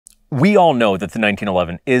We all know that the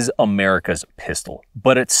 1911 is America's pistol,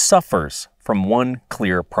 but it suffers from one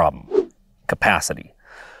clear problem: capacity.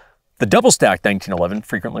 The double-stack 1911,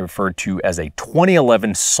 frequently referred to as a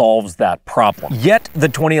 2011, solves that problem. Yet the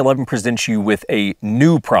 2011 presents you with a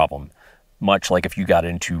new problem. Much like if you got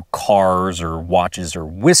into cars or watches or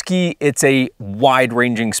whiskey, it's a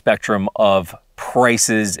wide-ranging spectrum of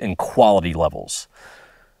prices and quality levels.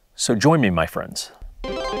 So join me, my friends,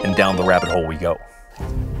 and down the rabbit hole we go.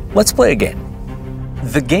 Let's play a game.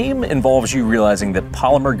 The game involves you realizing that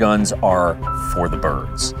polymer guns are for the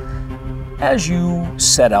birds. As you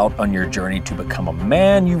set out on your journey to become a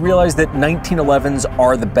man, you realize that 1911s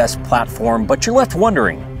are the best platform, but you're left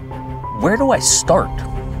wondering, where do I start?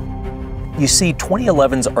 You see,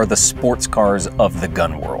 2011s are the sports cars of the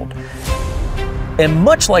gun world. And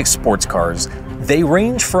much like sports cars, they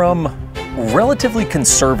range from relatively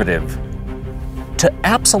conservative to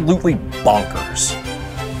absolutely bonkers.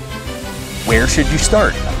 Where should you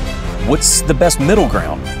start? What's the best middle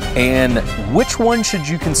ground? And which one should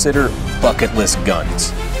you consider bucket list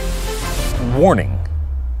guns? Warning,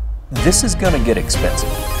 this is gonna get expensive.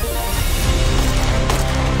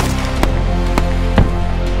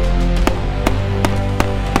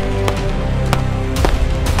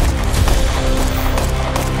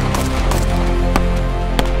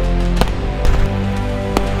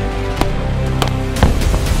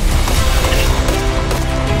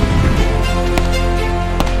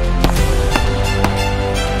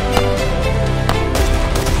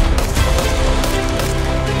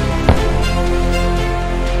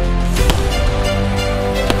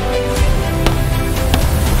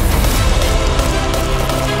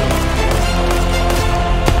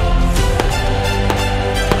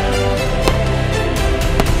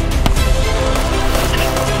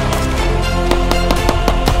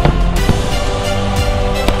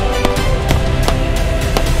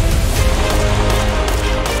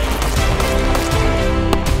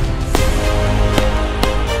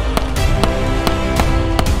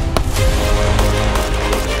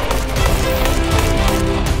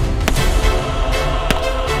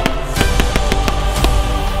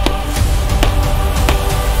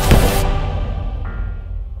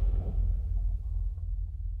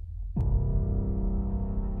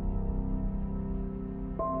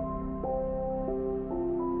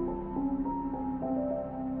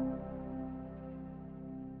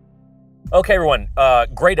 Okay, everyone,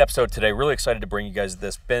 great episode today. Really excited to bring you guys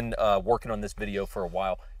this. Been working on this video for a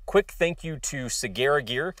while. Quick thank you to Ciguera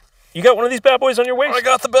Gear. You got one of these bad boys on your waist? I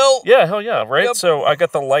got the belt. Yeah, hell yeah, right? Yep. So I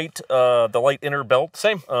got the light inner belt.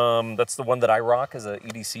 Same. That's the one that I rock as a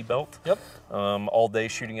EDC belt. Yep. All day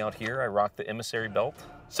shooting out here, I rock the Emissary belt.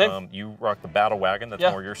 Same. You rock the Battle Wagon. That's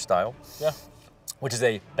more your style. Yeah. Which is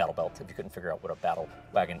a battle belt, if you couldn't figure out what a battle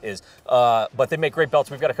wagon is. But they make great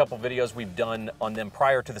belts. We've got a couple videos we've done on them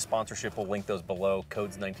prior to the sponsorship. We'll link those below.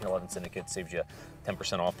 Codes 1911 Syndicate saves you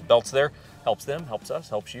 10% off the belts there. Helps them, helps us,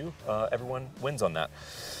 helps you. Everyone wins on that.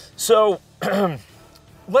 So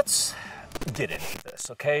let's get into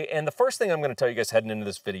this, okay? And the first thing I'm gonna tell you guys heading into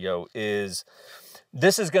this video is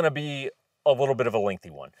this is gonna be a little bit of a lengthy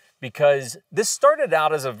one, because this started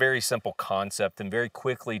out as a very simple concept and very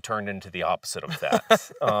quickly turned into the opposite of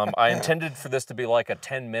that. I intended for this to be like a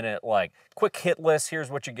 10-minute, like, quick hit list. Here's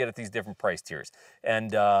what you get at these different price tiers. And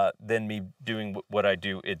then me doing what I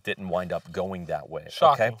do, it didn't wind up going that way.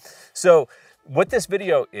 Shocking. Okay? So what this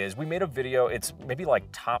video is, we made a video, it's maybe like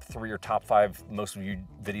top 3 or top 5 most viewed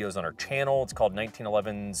videos on our channel. It's called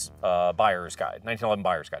 1911's Buyer's Guide, 1911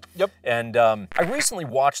 Buyer's Guide. Yep. And I recently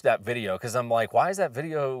watched that video because I'm like, why is that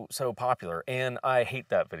video so popular? And I hate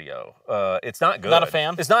that video. It's not good. Not a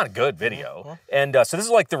fan? It's not a good video. And so this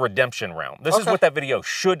is like the redemption round. This is what that video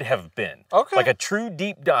should have been. Okay. Like a true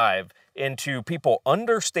deep dive into people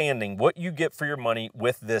understanding what you get for your money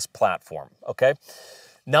with this platform, okay?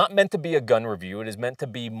 Not meant to be a gun review. It is meant to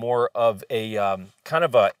be more of a kind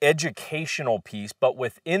of a educational piece, but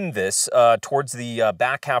within this, towards the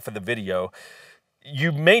back half of the video,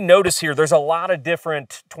 you may notice here, there's a lot of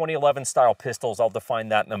different 2011 style pistols. I'll define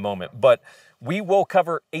that in a moment, but we will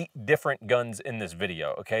cover 8 different guns in this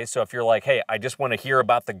video, okay? So if you're like, hey, I just want to hear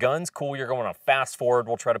about the guns, cool, you're going to fast forward.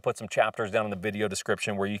 We'll try to put some chapters down in the video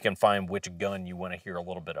description where you can find which gun you want to hear a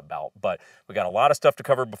little bit about. But we got a lot of stuff to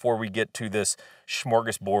cover before we get to this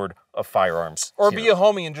smorgasbord of firearms. Or be a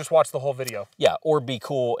homie and just watch the whole video. Yeah, or be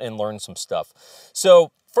cool and learn some stuff.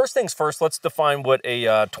 So first things first, let's define what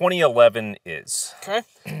a 2011 is. Okay.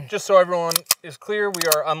 Just so everyone is clear, we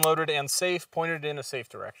are unloaded and safe, pointed in a safe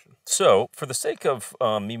direction. So, for the sake of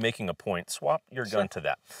me making a point, swap your gun to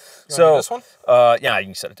that. You want to do this one? Yeah, you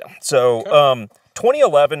can set it down. So,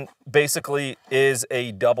 2011 basically is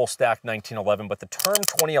a double stack 1911, but the term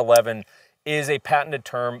 2011 is a patented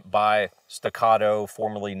term by Staccato,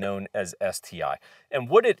 formerly known as STI. And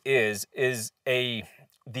what it is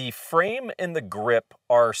the frame and the grip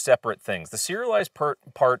are separate things. The serialized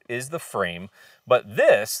part is the frame, but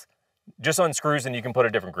this just unscrews and you can put a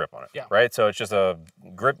different grip on it, right? So it's just a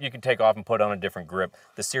grip you can take off and put on a different grip.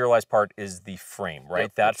 The serialized part is the frame, right?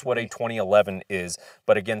 Yep, that's what a 2011 is.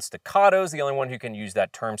 But again, Staccato is the only one who can use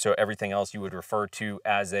that term, so everything else you would refer to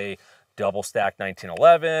as a double stack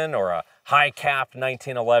 1911 or a high capped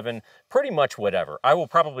 1911, pretty much whatever. I will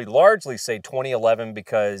probably largely say 2011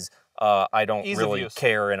 because I don't really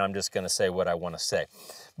care and I'm just gonna say what I wanna say.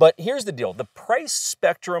 But here's the deal, the price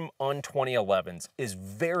spectrum on 2011s is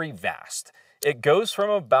very vast. It goes from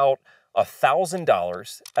about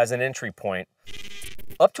 $1,000 as an entry point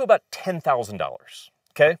up to about $10,000,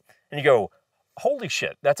 okay? And you go, holy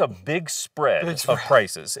shit, that's a big spread of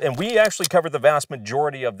prices. And we actually cover the vast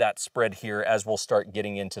majority of that spread here as we'll start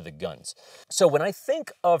getting into the guns. So when I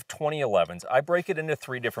think of 2011s, I break it into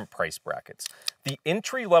 3 different price brackets. The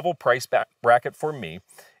entry-level price bracket for me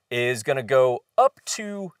is gonna go up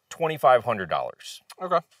to $2,500.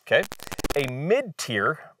 Okay. A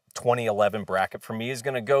mid-tier 2011 bracket for me is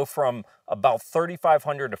gonna go from about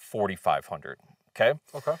 $3,500 to $4,500. Okay.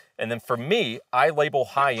 And then for me, I label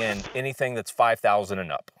high-end anything that's 5,000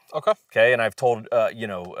 and up. Okay. And I've told,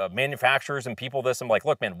 manufacturers and people this, I'm like,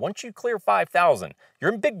 look, man, once you clear 5,000,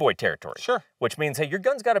 you're in big boy territory. Which means, hey, your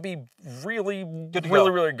gun's got to be really good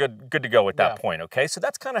to go at that point. Okay. So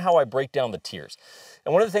that's kind of how I break down the tiers.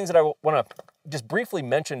 And one of the things that I want to just briefly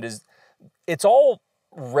mention is it's all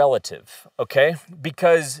relative. Okay.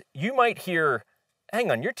 Because you might hear, hang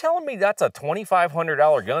on, you're telling me that's a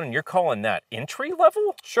 $2,500 gun and you're calling that entry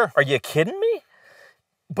level? Are you kidding me?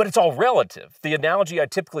 But it's all relative. The analogy I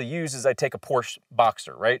typically use is I take a Porsche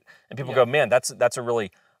Boxster, right? And people go, man, that's a really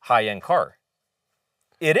high-end car.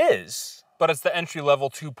 It is. But it's the entry level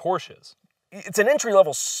to Porsches. It's an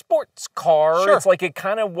entry-level sports car. It's like it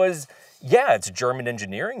kind of was, yeah, it's German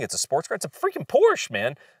engineering. It's a sports car. It's a freaking Porsche,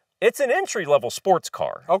 man. It's an entry-level sports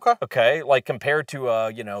car. Okay, like compared to,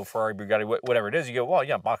 Ferrari, Bugatti, whatever it is, you go, well,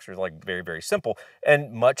 yeah, Boxster is like very, very simple.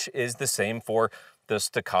 And much is the same for the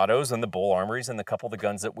Staccatos and the Bul Armories and a couple of the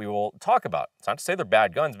guns that we will talk about. It's not to say they're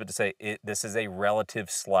bad guns, but to say this is a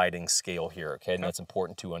relative sliding scale here, okay? And that's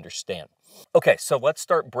important to understand. Okay, so let's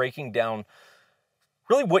start breaking down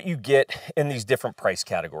really what you get in these different price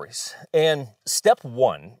categories. And step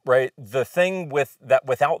 1, right, the thing with that,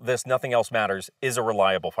 without this, nothing else matters, is a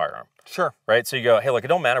reliable firearm. Right, so you go, hey, look, it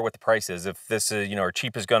don't matter what the price is. If this is, our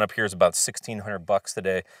cheapest gun up here is about $1,600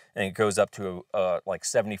 today, and it goes up to like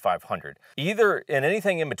 $7,500. Either, in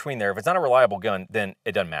anything in between there, if it's not a reliable gun, then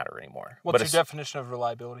it doesn't matter anymore. What's your definition of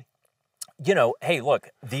reliability? Hey, look,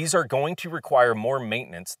 these are going to require more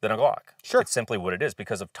maintenance than a Glock. It's simply what it is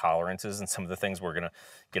because of tolerances and some of the things we're going to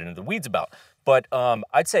get into the weeds about. But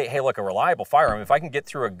I'd say, hey, look, a reliable firearm, if I can get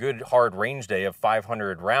through a good hard range day of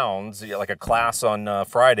 500 rounds, like a class on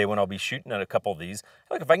Friday when I'll be shooting at a couple of these,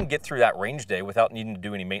 look, if I can get through that range day without needing to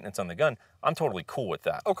do any maintenance on the gun, I'm totally cool with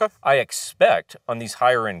that. I expect on these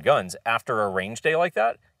higher end guns, after a range day like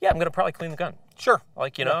that, yeah, I'm going to probably clean the gun.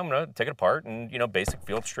 Like, I'm going to take it apart and, basic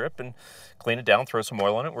field strip and clean it down, throw some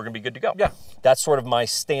oil on it. We're going to be good to go. That's sort of my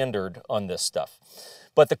standard on this stuff.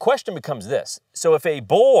 But the question becomes this. So if a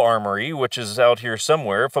Bul Armory, which is out here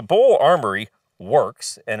somewhere, if a Bul Armory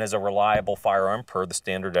works and is a reliable firearm per the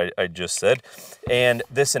standard I just said, and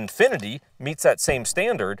this Infinity meets that same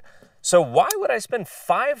standard, so why would I spend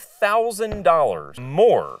 $5,000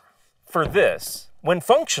 more for this when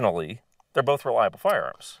functionally they're both reliable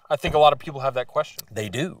firearms? I think a lot of people have that question. They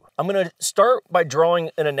do. I'm going to start by drawing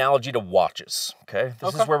an analogy to watches, okay?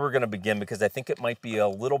 This is where we're going to begin because I think it might be a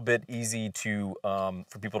little bit easy to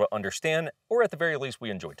for people to understand, or at the very least, we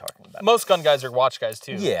enjoy talking about it. Most gun guys are watch guys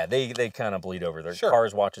too. Yeah, they kind of bleed over their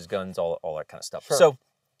cars, watches, guns, all that kind of stuff. So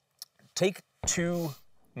take 2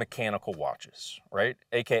 mechanical watches, right?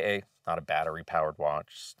 AKA not a battery-powered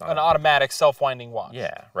watch. An automatic self-winding watch.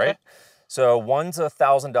 Yeah, right? So one's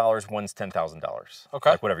 $1,000, one's $10,000.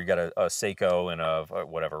 Like whatever, you got a Seiko and a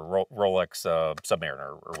whatever, Rolex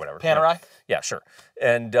Submariner or whatever. Panerai? Right? Yeah, sure.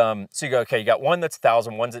 And so you go, okay, you got one that's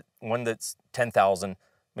 1,000, one that's 10,000.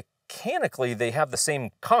 Mechanically, they have the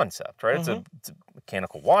same concept, right? It's a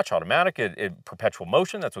mechanical watch, automatic, it perpetual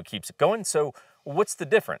motion, that's what keeps it going. So what's the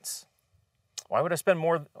difference? Why would I spend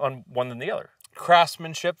more on one than the other?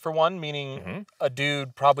 Craftsmanship for one, meaning a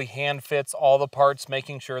dude probably hand fits all the parts,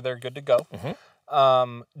 making sure they're good to go.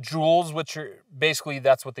 Jewels, which are basically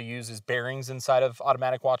that's what they use is bearings inside of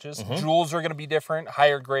automatic watches. Jewels are going to be different,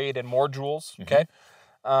 higher grade and more jewels. Okay.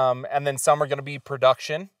 And then some are going to be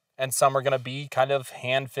production and some are going to be kind of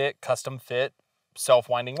hand fit, custom fit,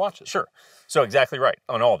 self-winding watches. Sure. So exactly right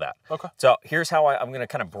on all that. Okay. So here's how I'm going to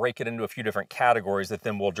kind of break it into a few different categories that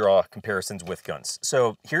then we'll draw comparisons with guns.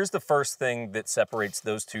 So here's the first thing that separates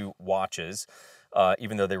those two watches,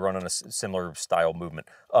 even though they run on a similar style movement.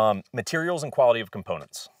 Materials and quality of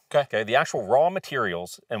components. Okay. The actual raw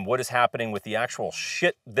materials and what is happening with the actual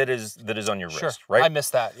shit that is on your wrist, right? I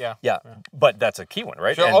missed that. Yeah. But that's a key one,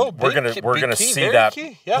 right? Sure. And we're gonna see that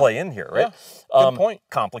play in here, right? Good point.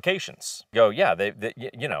 Complications. They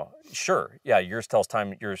you know, sure. Yeah, yours tells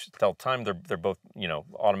time. They're both, you know,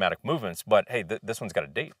 automatic movements. But hey, this one's got a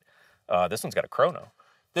date. This one's got a chrono.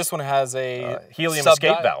 This one has a helium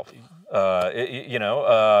escape valve.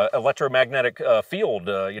 Electromagnetic field,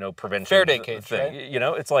 prevention. Faraday cage, thing. right? You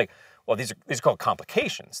know, it's like, well, these are called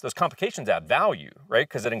complications. Those complications add value, right?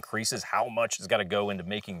 Because it increases how much has got to go into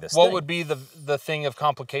making this What thing. would be the thing of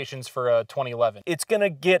complications for a 2011? It's going to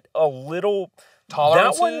get a little...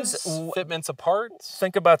 Tolerances, fitments of parts?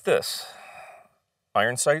 Think about this.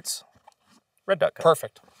 Iron sights, red dot cut.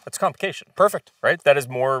 Perfect. That's complication. Perfect. Right? That is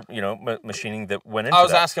more, machining that went into I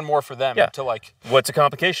was that. asking more for them to like... What's a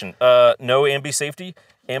complication? No ambi safety,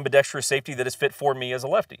 ambidextrous safety that is fit for me as a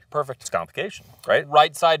lefty. Perfect. It's complication, right?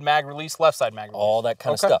 Right side mag release, left side mag release. All that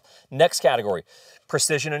kind of stuff. Next category,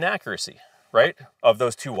 precision and accuracy, right? Of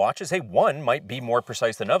those two watches, hey, one might be more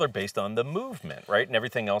precise than other based on the movement, right? And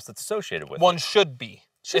everything else that's associated with it. One should be.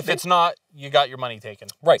 If it's not, you got your money taken.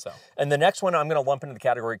 Right. So. And the next one I'm going to lump into the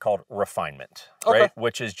category called refinement, right?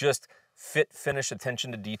 Which is just fit, finish,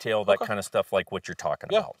 attention to detail, that kind of stuff like what you're talking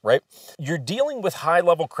about, right? You're dealing with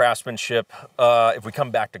high-level craftsmanship, if we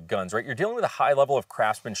come back to guns, right? You're dealing with a high level of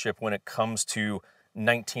craftsmanship when it comes to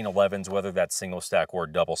 1911s, whether that's single stack or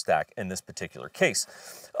double stack in this particular case.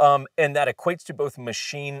 And that equates to both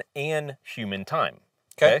machine and human time,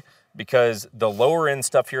 okay? Because the lower end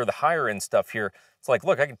stuff here, the higher end stuff here, it's like,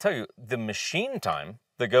 look, I can tell you the machine time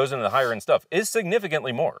that goes into the higher end stuff is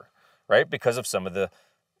significantly more, right? Because of some of the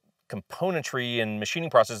componentry and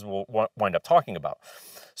machining processes we'll wind up talking about.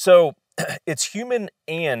 So it's human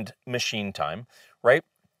and machine time, right?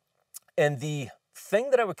 And the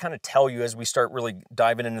thing that I would kind of tell you as we start really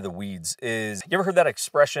diving into the weeds is, you ever heard that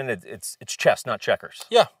expression? It's chess, not checkers.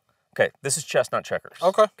 Yeah. Okay, this is chess, not checkers.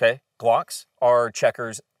 Okay. Glocks are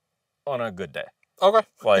checkers on a good day. Okay.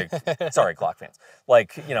 Like, sorry, Glock fans.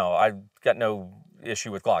 Like, I've got no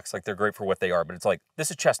issue with Glocks. Like, they're great for what they are, but it's like,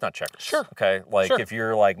 this is chess, not checkers. Sure. Okay? Like, if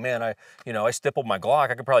you're like, man, I stippled my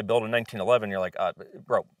Glock, I could probably build a 1911. You're like,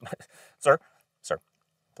 bro, sir,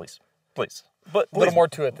 please. But a little more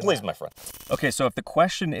to it than please, that. my friend. Okay, so if the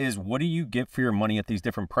question is, what do you get for your money at these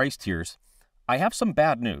different price tiers? I have some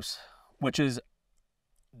bad news, which is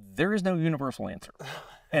there is no universal answer.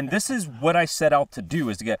 And this is what I set out to do,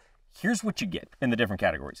 is to get, here's what you get in the different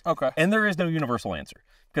categories. Okay. And there is no universal answer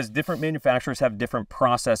because different manufacturers have different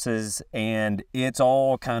processes and it's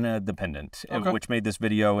all kind of dependent, which made this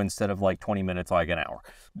video, instead of like 20 minutes, like an hour.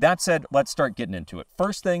 That said, let's start getting into it.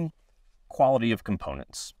 First thing, quality of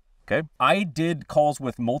components. Okay. I did calls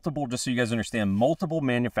with multiple, just so you guys understand, multiple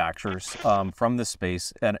manufacturers from this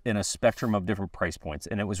space and in a spectrum of different price points.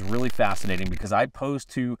 And it was really fascinating because I posed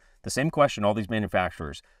to the same question, all these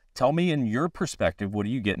manufacturers, tell me in your perspective, what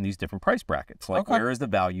do you get in these different price brackets? Like, where is the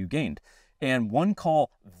value gained? And one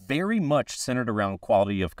call very much centered around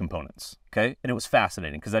quality of components, okay? And it was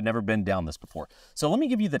fascinating because I'd never been down this before. So let me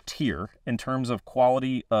give you the tier in terms of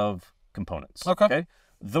quality of components, okay?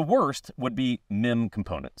 The worst would be MIM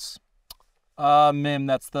components. MIM,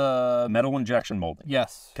 that's the... metal injection molding.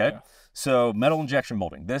 Yes. Okay? Yeah. So metal injection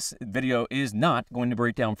molding. This video is not going to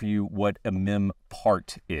break down for you what a MIM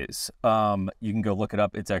part is. You can go look it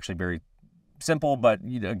up. It's actually very simple, but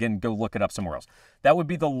again, go look it up somewhere else. That would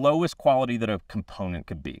be the lowest quality that a component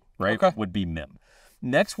could be, right? Would be MIM.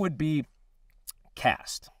 Next would be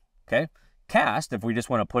cast, okay? Cast, if we just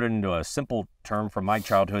want to put it into a simple term from my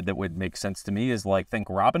childhood that would make sense to me, is like, think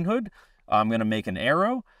Robin Hood. I'm going to make an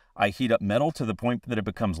arrow. I heat up metal to the point that it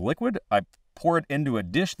becomes liquid. I pour it into a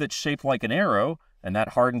dish that's shaped like an arrow, and that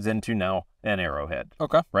hardens into now an arrowhead.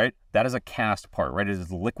 Right? That is a cast part, right? It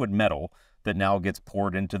is liquid metal that now gets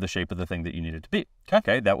poured into the shape of the thing that you need it to be.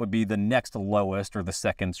 Okay? That would be the next lowest, or the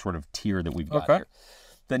second sort of tier that we've got here.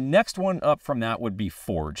 The next one up from that would be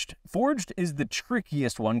forged. Forged is the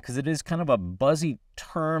trickiest one because it is kind of a buzzy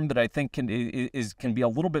term that I think can be a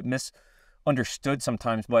little bit misunderstood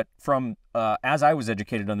sometimes. But from as I was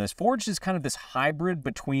educated on this, forged is kind of this hybrid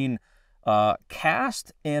between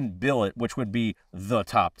Cast and billet, which would be the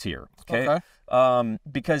top tier. Okay.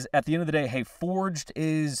 Because at the end of the day, hey, forged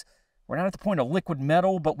is, we're not at the point of liquid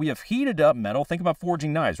metal, but we have heated up metal. Think about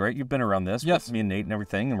forging knives, right? You've been around this. Yes. With me and Nate and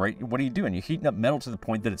everything, right? What are you doing? You're heating up metal to the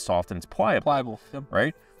point that it's soft and it's pliable. Yep.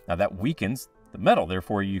 Right? Now that weakens the metal,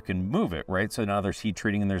 therefore you can move it, right? So now there's heat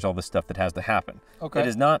treating and there's all this stuff that has to happen. Okay. It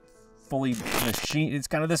is not fully machine. It's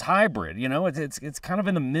kind of this hybrid, you know? It's kind of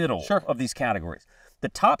in the middle of these categories. The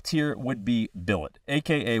top tier would be billet,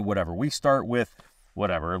 AKA whatever. We start with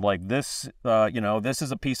whatever, like this, you know, this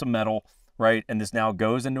is a piece of metal, right? And this now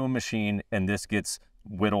goes into a machine and this gets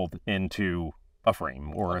whittled into a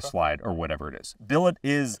frame or a slide or whatever it is. Billet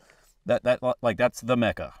is that's the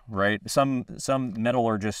mecca, right? Some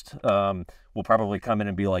metallurgist will probably come in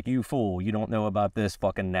and be like, you fool, you don't know about this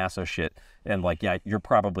fucking NASA shit. And like, yeah, you're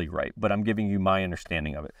probably right, but I'm giving you my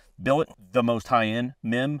understanding of it. Billet, the most high-end.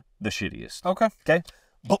 MIM, the shittiest. Okay?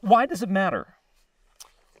 But why does it matter?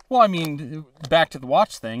 Well, I mean, back to the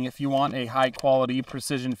watch thing, if you want a high-quality,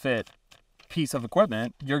 precision fit piece of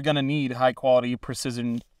equipment, you're going to need high-quality,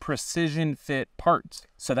 precision fit parts.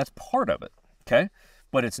 So that's part of it, okay?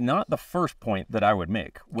 But it's not the first point that I would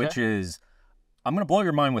make, which is, I'm going to blow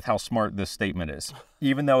your mind with how smart this statement is,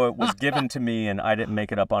 even though it was given to me and I didn't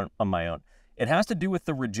make it up on my own. It has to do with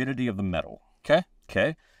the rigidity of the metal.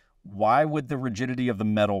 Okay? Why would the rigidity of the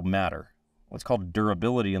metal matter? What's called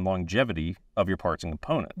durability and longevity of your parts and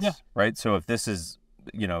components. Yeah. Right? So if this is,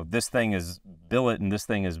 you know, this thing is billet and this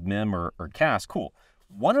thing is MIM or cast, cool.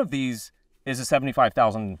 One of these is a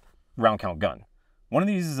 75,000 round count gun. One of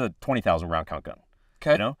these is a 20,000 round count gun.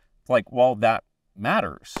 Okay. You know, like, well, that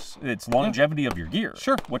matters. It's longevity of your gear.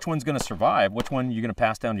 Sure. Which one's going to survive? Which one you're going to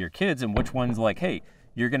pass down to your kids? And which one's like, hey,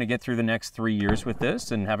 you're going to get through the next 3 years with this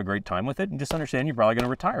and have a great time with it. And just understand you're probably going to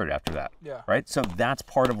retire it after that. Yeah. Right? So that's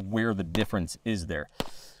part of where the difference is there.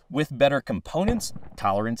 With better components,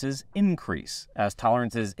 tolerances increase. As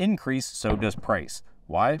tolerances increase, so does price.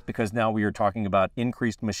 Why? Because now we are talking about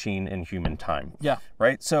increased machine and human time. Yeah.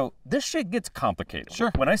 Right? So this shit gets complicated.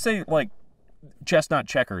 Sure. When I say, like, chestnut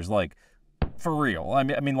checkers, like, for real, I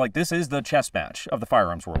mean like, this is the chess match of the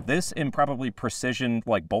firearms world. This and probably precision,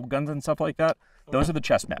 like, bolt guns and stuff like that, those are the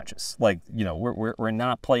chess matches. Like, you know, we're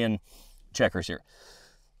not playing checkers here.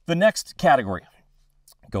 The next category,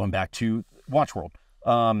 going back to watch world,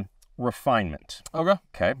 refinement.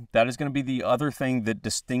 Okay, that is going to be the other thing that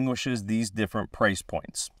distinguishes these different price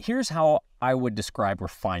points. Here's how I would describe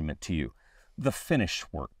refinement to you. The finish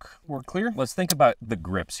work. We're clear? Let's think about the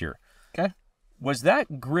grips here. Okay. Was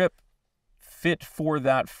that grip fit for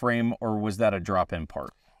that frame, or was that a drop-in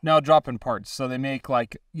part? No, drop-in parts. So they make,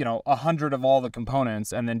 like, you know, 100 of all the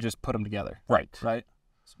components and then just put them together. Right. Right?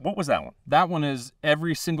 What was that one? That one is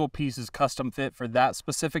every single piece is custom fit for that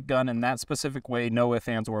specific gun in that specific way, no ifs,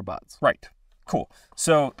 ands, or buts. Right. Cool.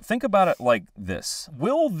 So think about it like this.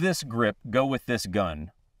 Will this grip go with this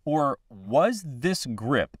gun, or was this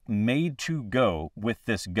grip made to go with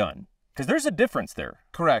this gun? Because there's a difference there.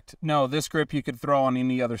 Correct. No, this grip you could throw on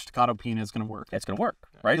any other Staccato peen is going to work. It's going to work,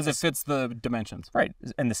 right? Because it fits the dimensions. Right.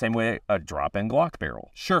 In the same way a drop-in Glock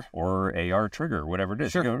barrel. Sure. Or AR trigger, whatever it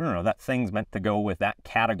is. Sure. No, that thing's meant to go with that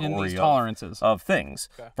category in these tolerances of things.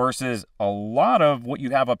 Versus a lot of what you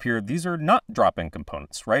have up here, these are not drop-in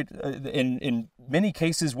components, right? In many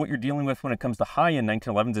cases, what you're dealing with when it comes to high-end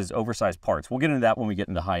 1911s is oversized parts. We'll get into that when we get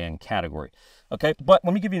into the high-end category. Okay, but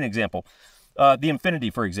let me give you an example. The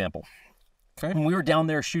Infinity, for example. Okay. When we were down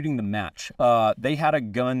there shooting the match, they had a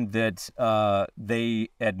gun that they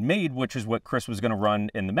had made, which is what Chris was going to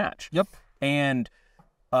run in the match. Yep. And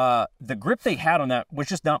the grip they had on that was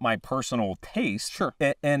just not my personal taste. Sure.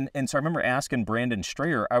 And so I remember asking Brandon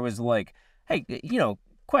Strayer, I was like, hey, you know,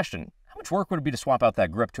 question, how much work would it be to swap out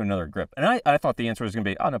that grip to another grip? And I thought the answer was going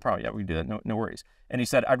to be, oh, no problem. Yeah, we can do that. No worries. And he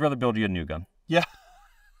said, I'd rather build you a new gun. Yeah.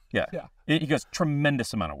 Yeah. He goes,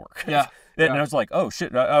 tremendous amount of work. Yeah. And I was like, oh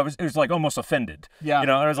shit. It was like almost offended. Yeah. You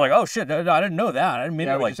know, and I was like, oh shit, I didn't know that. I didn't mean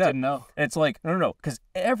it like that. Didn't know. And it's like, no. Because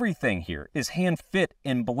everything here is hand fit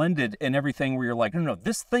and blended and everything where you're like, no,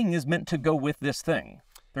 this thing is meant to go with this thing.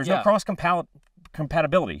 There's no cross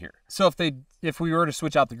compatibility here. So if we were to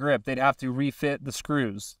switch out the grip, they'd have to refit the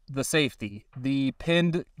screws, the safety, the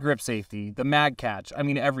pinned grip safety, the mag catch. I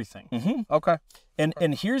mean, everything. Mm-hmm. Okay.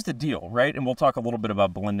 And here's the deal, right? And we'll talk a little bit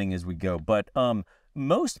about blending as we go. But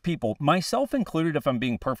most people, myself included, if I'm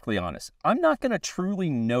being perfectly honest, I'm not going to truly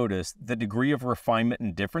notice the degree of refinement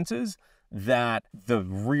and differences that the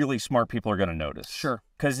really smart people are going to notice. Sure.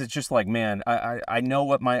 Because it's just like, man, I know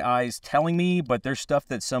what my eye's telling me, but there's stuff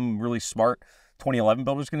that some really smart 2011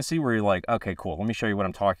 builder's going to see where you're like, okay, cool. Let me show you what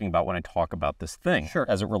I'm talking about when I talk about this thing. Sure.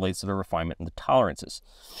 As it relates to the refinement and the tolerances.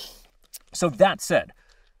 So that said,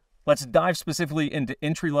 let's dive specifically into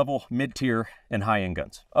entry-level, mid-tier, and high-end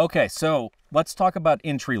guns. Okay, so let's talk about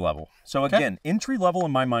entry-level. So again, entry-level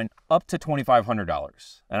in my mind, up to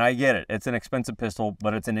 $2,500. And I get it, it's an expensive pistol,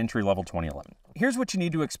 but it's an entry-level 2011. Here's what you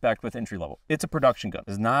need to expect with entry-level. It's a production gun.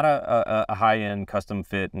 It's not a high-end custom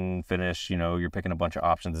fit and finish, you know, you're picking a bunch of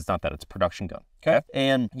options. It's not that, it's a production gun. Okay.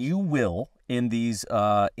 And you will, in these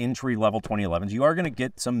entry-level 2011s, you are gonna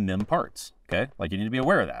get some MIM parts, okay? Like you need to be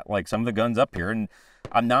aware of that. Like some of the guns up here, and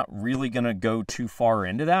I'm not really gonna go too far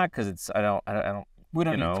into that because it's I don't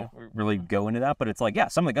really go into that, but it's like, yeah,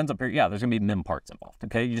 some of the guns up here, yeah, there's gonna be MIM parts involved.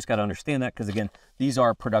 Okay, you just got to understand that because again, these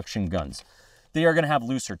are production guns. They are gonna have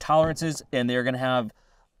looser tolerances, and they are gonna have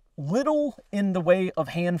little in the way of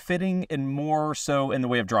hand fitting and more so in the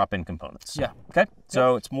way of drop-in components. Yeah. Okay.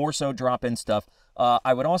 So it's more so drop-in stuff.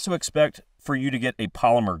 I would also expect for you to get a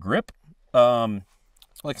polymer grip.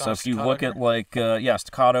 Like so if you look at like,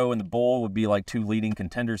 Staccato and the Bul would be like two leading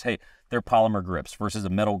contenders. Hey, they're polymer grips versus a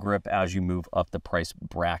metal grip as you move up the price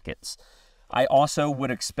brackets. I also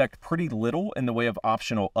would expect pretty little in the way of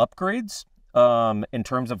optional upgrades in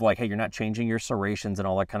terms of like, hey, you're not changing your serrations and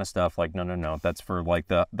all that kind of stuff. Like, no, that's for like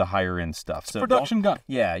the higher end stuff. So production gun.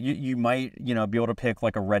 Yeah, you might, be able to pick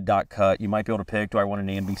like a red dot cut. You might be able to pick, do I want an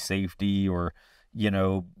ambi safety or,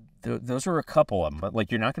 those are a couple of them, but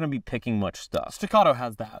like you're not going to be picking much stuff. Staccato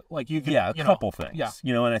has that. Like you can, a couple things. Yeah.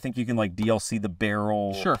 And I think you can like DLC the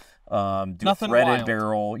barrel. Sure. Do Nothing a threaded wild.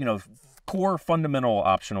 barrel. Core fundamental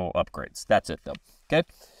optional upgrades. That's it though. Okay.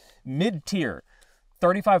 Mid tier,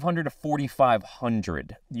 3,500 to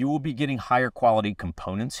 4,500. You will be getting higher quality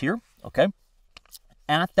components here. Okay.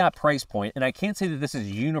 At that price point, and I can't say that this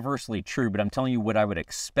is universally true, but I'm telling you what I would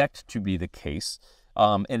expect to be the case.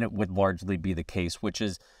 And it would largely be the case, which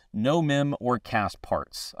is no MIM or cast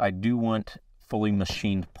parts. I do want fully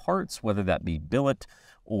machined parts, whether that be billet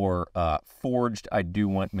or forged. I do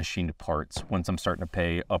want machined parts once I'm starting to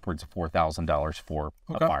pay upwards of $4,000 for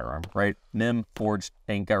a firearm, right? MIM, forged,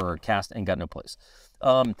 or cast ain't got no place.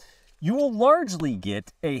 You will largely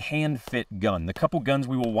get a hand-fit gun. The couple guns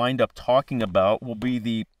we will wind up talking about will be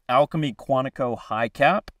the Alchemy Quantico High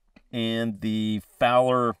Cap and the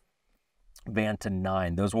Fowler Vanta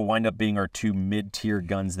 9. Those will wind up being our two mid-tier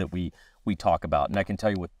guns that we talk about. And I can tell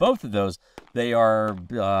you with both of those, they are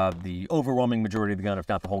the overwhelming majority of the gun, if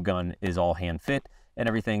not the whole gun, is all hand-fit and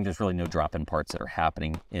everything. There's really no drop-in parts that are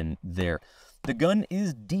happening in there. The gun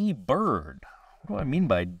is deburred. What do I mean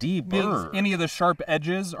by deburred? Any of the sharp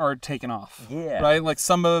edges are taken off. Yeah. Right? Like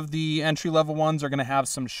some of the entry-level ones are going to have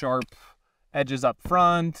some sharp edges up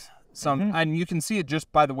front. And you can see it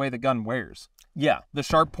just by the way the gun wears. Yeah. The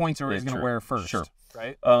sharp points are going to wear first. Sure.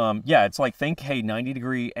 Right? It's like, think, hey,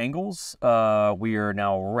 90-degree angles. We are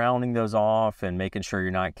now rounding those off and making sure you're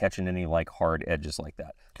not catching any like hard edges like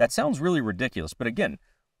that. That sounds really ridiculous. But again,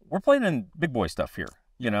 we're playing in big boy stuff here.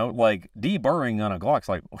 Like deburring on a Glock's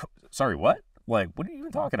like, sorry, what? Like, what are you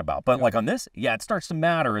even talking about? But like on this, it starts to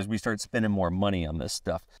matter as we start spending more money on this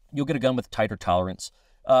stuff. You'll get a gun with tighter tolerance.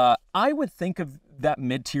 I would think of that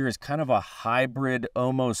mid-tier as kind of a hybrid,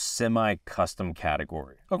 almost semi-custom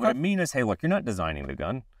category. What I mean is, hey, look, you're not designing the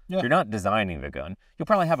gun. Yeah. You're not designing the gun. You'll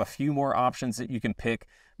probably have a few more options that you can pick,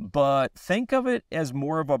 but think of it as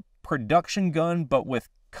more of a production gun, but with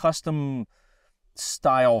custom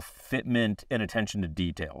style fitment and attention to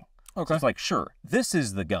detail. So it's like, sure, this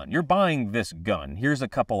is the gun. You're buying this gun. Here's a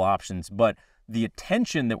couple options, but the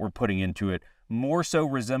attention that we're putting into it more so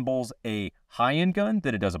resembles a high-end gun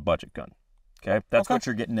than it does a budget gun. Okay? That's what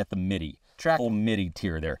you're getting at the MIDI. Full MIDI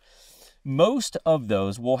tier there. Most of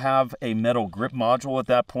those will have a metal grip module at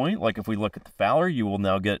that point. Like if we look at the Fowler, you will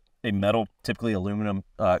now get a metal, typically aluminum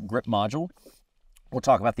grip module. We'll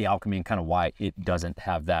talk about the Alchemy and kind of why it doesn't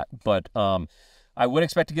have that. But I would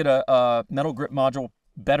expect to get a metal grip module,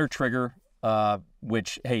 better trigger,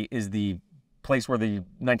 which, hey, is the place where the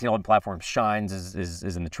 1911 platform shines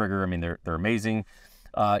is in the trigger. I mean, they're amazing.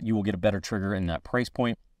 You will get a better trigger in that price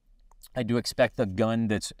point. I do expect the gun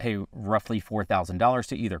that's, hey, roughly $4,000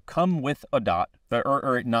 to either come with a dot,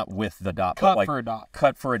 or not with the dot, but like for a dot.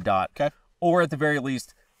 Cut for a dot. Okay. Or at the very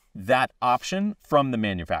least, that option from the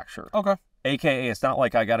manufacturer. Okay. AKA, it's not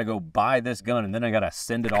like I got to go buy this gun and then I got to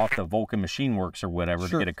send it off to Vulcan Machine Works or whatever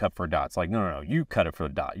to get it cut for a dot. It's like, no, you cut it for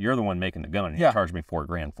the dot. You're the one making the gun and you charge me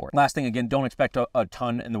 $4,000 for it. Last thing, again, don't expect a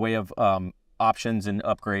ton in the way of options and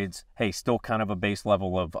upgrades. Hey, still kind of a base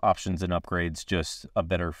level of options and upgrades, just a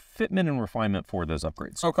better fitment and refinement for those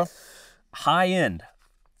upgrades. Okay. High end,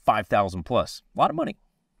 5,000 plus. A lot of money,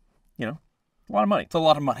 a A lot of money. It's a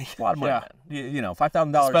lot of money. A lot of money, man. You know,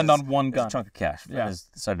 $5,000 spend on one gun. Is a chunk of cash. Yeah. Has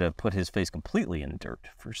decided to put his face completely in dirt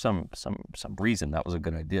for some reason. That was a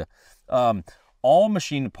good idea. All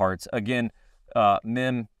machined parts, again,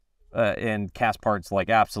 MIM and cast parts, like,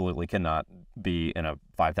 absolutely cannot be in a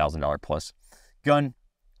 $5,000 plus gun.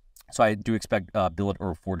 So I do expect billet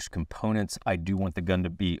or forged components. I do want the gun to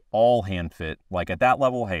be all hand fit. Like, at that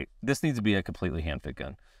level, hey, this needs to be a completely hand fit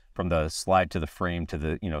gun. From the slide to the frame to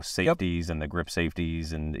the, you know, safeties and the grip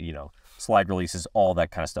safeties and, you know, slide releases, all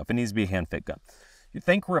that kind of stuff. It needs to be a hand fit gun. You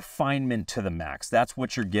think refinement to the max. That's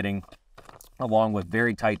what you're getting, along with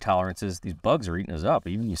very tight tolerances. These bugs are eating us up.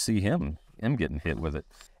 Even you see him getting hit with it.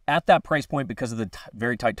 At that price point, because of the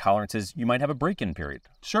very tight tolerances, you might have a break-in period.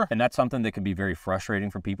 Sure. And that's something that can be very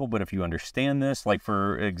frustrating for people. But if you understand this, like,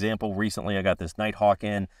 for example, recently I got this Nighthawk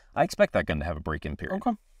in. I expect that gun to have a break-in period.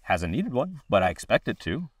 Okay. Hasn't needed one, but I expect it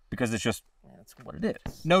to, because it's just, that's what it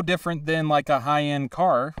is. No different than like a high-end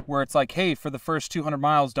car where it's like, hey, for the first 200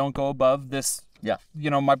 miles, don't go above this. Yeah. You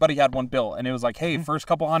know, my buddy had one built, and it was like, hey, first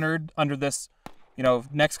couple hundred under this, you know,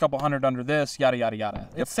 next couple hundred under this, yada, yada, yada.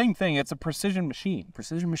 It's the same thing. It's a precision machine.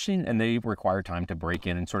 Precision machine, and they require time to break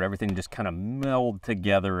in and sort of everything just kind of meld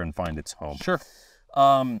together and find its home. Sure.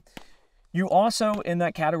 You also, in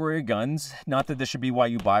that category of guns, not that this should be why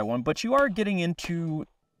you buy one, but you are getting into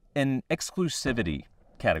an exclusivity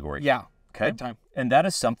category. Yeah. Okay. Big time. And that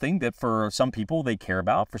is something that for some people they care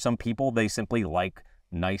about. For some people, they simply like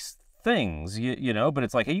nice things, you know, but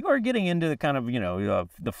it's like, hey, you are getting into the kind of, you know,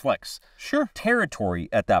 the flex territory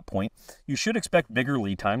at that point. You should expect bigger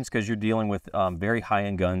lead times because you're dealing with very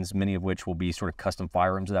high-end guns, many of which will be sort of custom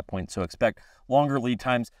firearms at that point. So expect longer lead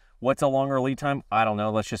times. What's a longer lead time? I don't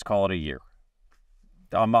know. Let's just call it a year.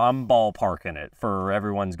 I'm ballparking it for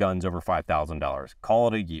everyone's guns over $5,000. Call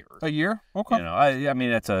it a year. A year? Okay. You know, I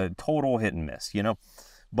mean, it's a total hit and miss, you know,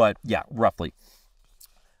 but yeah, roughly.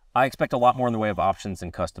 I expect a lot more in the way of options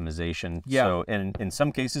and customization. Yeah. So in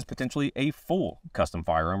some cases, potentially a full custom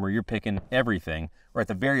firearm where you're picking everything, or at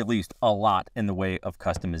the very least, a lot in the way of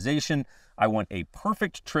customization. I want a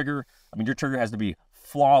perfect trigger. I mean, your trigger has to be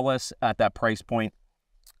flawless at that price point.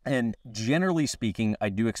 And generally speaking, I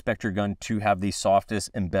do expect your gun to have the softest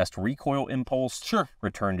and best recoil impulse. Sure.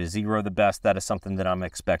 Return to zero the best. That is something that I'm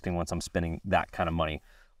expecting once I'm spending that kind of money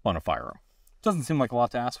on a firearm. Doesn't seem like a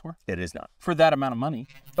lot to ask for. It is not. For that amount of money.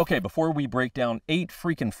 Okay, before we break down 8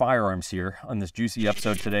 freaking firearms here on this juicy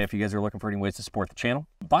episode today, if you guys are looking for any ways to support the channel,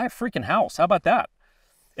 buy a freaking house. How about that?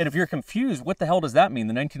 And if you're confused, what the hell does that mean?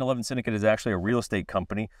 The 1911 Syndicate is actually a real estate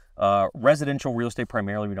company, residential real estate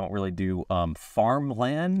primarily. We don't really do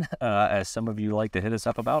farmland, as some of you like to hit us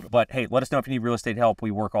up about. But hey, let us know if you need real estate help.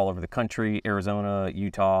 We work all over the country, Arizona,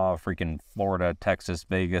 Utah, freaking Florida, Texas,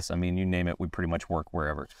 Vegas. I mean, you name it, we pretty much work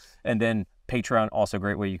wherever. And then Patreon, also a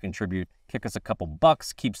great way you contribute. Kick us a couple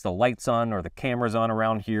bucks, keeps the lights on or the cameras on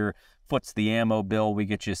around here, foots the ammo bill. We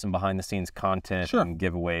get you some behind the scenes content and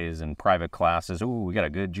giveaways and private classes. Ooh, we got a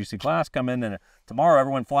good juicy class coming. And tomorrow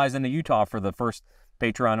everyone flies into Utah for the first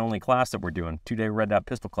Patreon only class that we're doing. 2-day red dot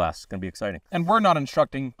pistol class. It's going to be exciting. And we're not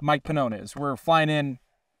instructing, Mike Pannone is. We're flying in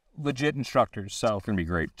legit instructors. So it's going to be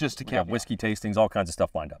great. Just to count whiskey tastings, all kinds of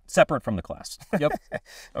stuff lined up. Separate from the class. Yep.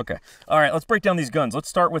 Okay. All right, let's break down these guns. Let's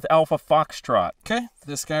start with Alpha Foxtrot. Okay.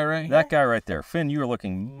 This guy right here. That guy right there. Finn, you are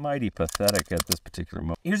looking mighty pathetic at this particular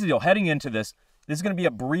moment. Here's the deal. Heading into this is going to be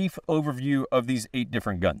a brief overview of these 8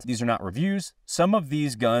 different guns. These are not reviews. Some of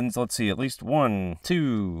these guns, let's see, at least 1,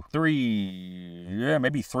 2, 3, yeah,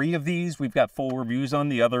 maybe 3 of these we've got full reviews on.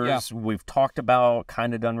 The others we've talked about,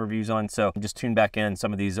 kind of done reviews on. So just tune back in.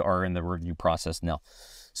 Some of these are in the review process now.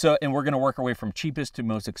 So, and we're going to work our way from cheapest to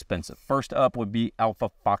most expensive. First up would be Alpha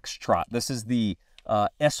Foxtrot. This is the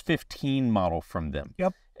S15 model from them.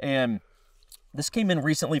 Yep. And this came in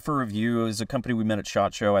recently for review. It was a company we met at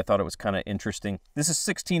SHOT Show. I thought it was kind of interesting. This is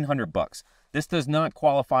 $1,600. This does not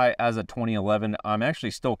qualify as a 2011. I'm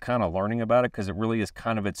actually still kind of learning about it because it really is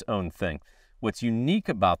kind of its own thing. What's unique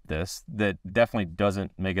about this that definitely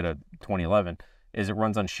doesn't make it a 2011 is it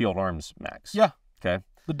runs on Shield Arms mags. Yeah. Okay.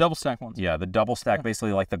 The double stack ones. Yeah, the double stack,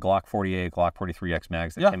 basically like the Glock 48, Glock 43X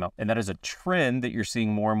mags that came out. And that is a trend that you're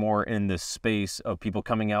seeing more and more in this space of people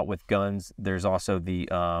coming out with guns. There's also the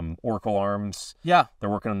Oracle Arms. Yeah. They're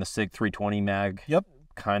working on the SIG 320 mag. Yep.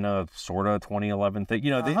 Kind of, sort of 2011 thing.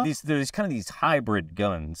 You know, there's kind of these hybrid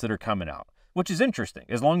guns that are coming out, which is interesting.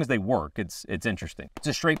 As long as they work, it's interesting. It's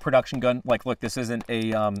a straight production gun. Like, look, this isn't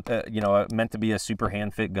meant to be a super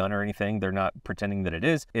hand-fit gun or anything. They're not pretending that it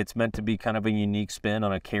is. It's meant to be kind of a unique spin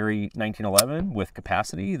on a carry 1911 with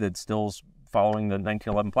capacity that still's following the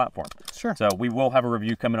 1911 platform. Sure. So we will have a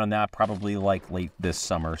review coming on that probably like late this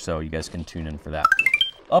summer, so you guys can tune in for that.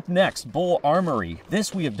 Up next, Bul Armory.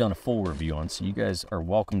 This we have done a full review on, so you guys are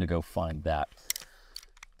welcome to go find that.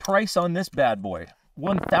 Price on this bad boy,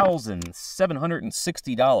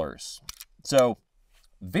 $1,760. So,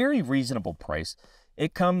 very reasonable price.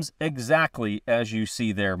 It comes exactly as you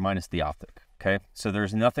see there, minus the optic, okay? So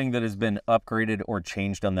there's nothing that has been upgraded or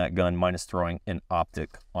changed on that gun, minus throwing an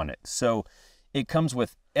optic on it. So it comes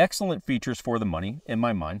with excellent features for the money, in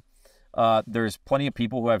my mind. There's plenty of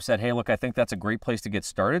people who have said, hey, look, I think that's a great place to get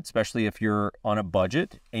started, especially if you're on a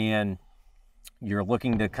budget and you're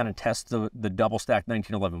looking to kind of test the double stack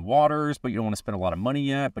 1911 waters, but you don't want to spend a lot of money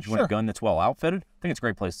yet, but you want a gun that's well outfitted. I think it's a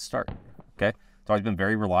great place to start, okay? It's always been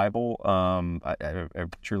very reliable. I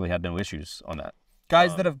truly had no issues on that.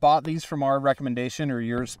 Guys that have bought these from our recommendation or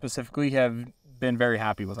yours specifically have been very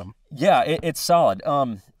happy with them. Yeah, it's solid.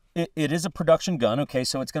 It is a production gun, okay,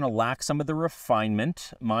 so it's going to lack some of the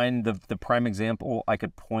refinement. Mine, the prime example I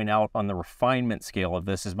could point out on the refinement scale of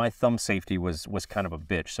this is my thumb safety was kind of a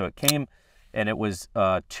bitch. So it came and it was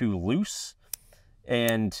too loose,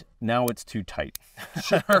 and now it's too tight.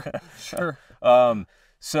 Sure.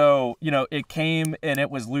 So, you know, it came and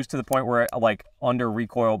it was loose to the point where, like, under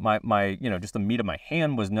recoil, my you know, just the meat of my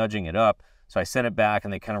hand was nudging it up. So I sent it back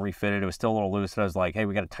and they kind of refitted. It was still a little loose. And I was like, hey,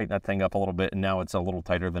 we got to tighten that thing up a little bit. And now it's a little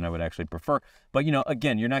tighter than I would actually prefer. But, you know,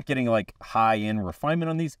 again, you're not getting like high-end refinement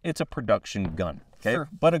on these. It's a production gun, okay? Sure.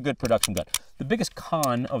 But a good production gun. The biggest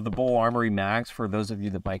con of the Bul Armory mags, for those of you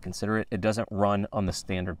that might consider it, it doesn't run on the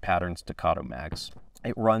standard pattern Staccato mags.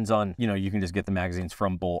 It runs on, you know, you can just get the magazines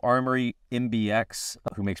from Bul Armory. MBX,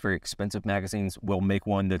 who makes very expensive magazines, will make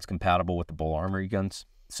one that's compatible with the Bul Armory guns.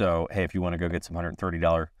 So, hey, if you want to go get some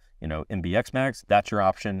 $130, you know, MBX mags, that's your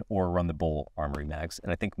option, or run the Bul Armory mags.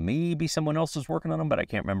 And I think maybe someone else is working on them, but I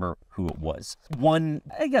can't remember who it was. One,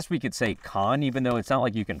 I guess we could say con, even though it's not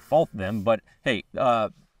like you can fault them, but hey,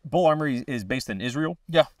 Bul Armory is based in Israel.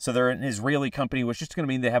 Yeah. So they're an Israeli company, which is just going to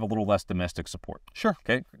mean they have a little less domestic support. Sure.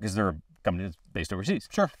 Okay, because they're a company that's based overseas.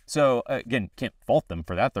 Sure. So again, can't fault them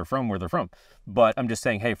for that. They're from where they're from. But I'm just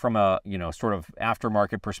saying, hey, from a, you know, sort of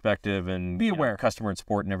aftermarket perspective and be aware, customer and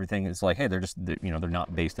support and everything, it's like, hey, they're just, you know, they're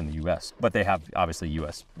not based in the U.S., but they have obviously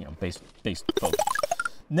U.S., you know, based folks.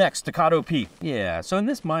 Next, Staccato P. Yeah. So in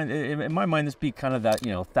my mind, this be kind of that,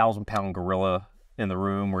 you know, 1,000-pound gorilla in the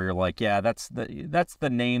room where you're like, yeah, that's the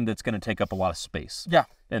name that's going to take up a lot of space. Yeah.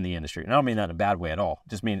 In the industry. And I don't mean that in a bad way at all.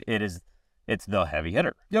 Just mean it's the heavy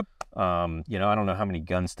hitter. Yep. You know, I don't know how many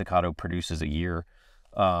guns Staccato produces a year,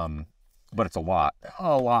 but it's a lot.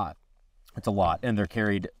 A lot. It's a lot. And they're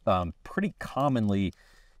carried pretty commonly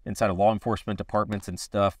inside of law enforcement departments and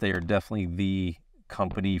stuff. They are definitely the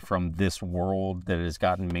company from this world that has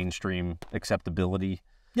gotten mainstream acceptability.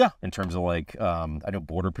 Yeah. In terms of like, I know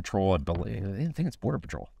Border Patrol, I think it's Border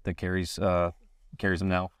Patrol that carries them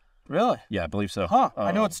now. Really? Yeah, I believe so. Huh.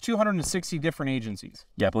 I know it's 260 different agencies.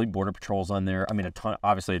 Yeah, I believe Border Patrol's on there. I mean, a ton,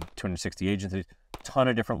 obviously 260 agencies, a ton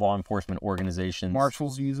of different law enforcement organizations.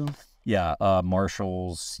 Marshals use them. Yeah,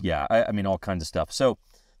 marshals. Yeah, I mean, all kinds of stuff. So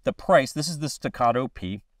the price, this is the Staccato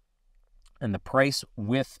P, and the price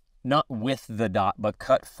not with the dot, but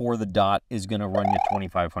cut for the dot is going to run you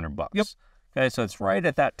 $2,500. Yep. Okay, so it's right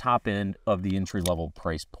at that top end of the entry-level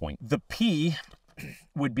price point. The P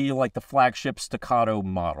would be like the flagship Staccato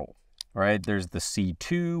model, right? There's the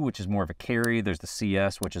C2, which is more of a carry. There's the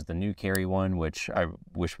CS, which is the new carry one, which I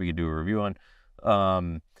wish we could do a review on.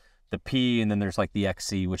 The P, and then there's like the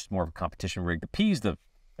XC, which is more of a competition rig. The P's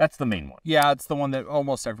that's the main one. Yeah, it's the one that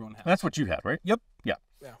almost everyone has. That's what you had, right? Yep. Yeah.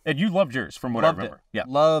 Yeah. And you loved yours, from what I remember. Yeah.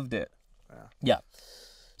 Loved it. Yeah.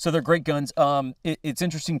 So they're great guns. It's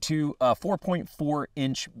interesting too.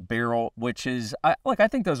 4.4-inch barrel, which is I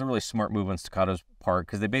think that was a really smart move on Staccato's part,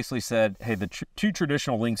 because they basically said, hey, the two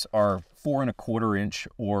traditional lengths are 4.25-inch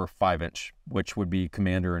or 5-inch, which would be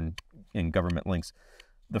commander and government lengths.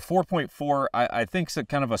 The 4.4, I think, is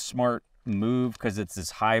kind of a smart move because it's this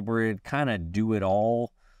hybrid kind of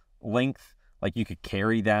do-it-all length. Like you could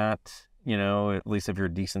carry that, you know, at least if you're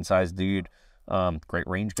a decent-sized dude. Great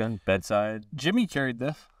range gun, bedside. Jimmy carried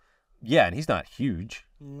this. Yeah, and he's not huge.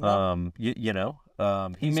 No. You know,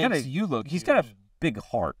 He's got a big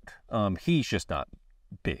heart. He's just not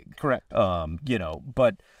big. Correct. You know,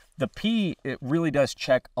 but the P, it really does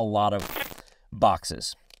check a lot of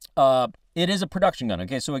boxes. It is a production gun.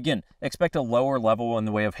 Okay, so again, expect a lower level in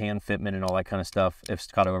the way of hand fitment and all that kind of stuff if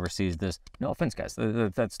Staccato ever sees this. No offense, guys.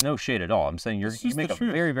 That's no shade at all. I'm saying you make a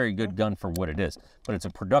very, very good gun for what it is, but it's a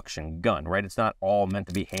production gun, right? It's not all meant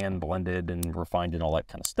to be hand blended and refined and all that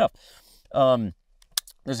kind of stuff.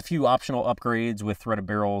 There's a few optional upgrades with threaded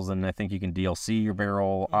barrels, and I think you can DLC your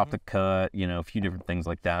barrel, optic cut, you know, a few different things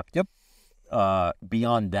like that. Yep.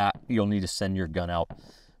 Beyond that, you'll need to send your gun out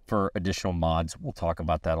for additional mods. We'll talk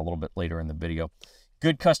about that a little bit later in the video.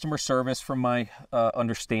 Good customer service from my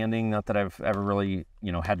understanding. Not that I've ever really,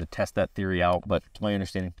 you know, had to test that theory out, but to my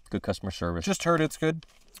understanding, good customer service. Just heard it's good.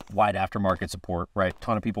 Wide aftermarket support, right? A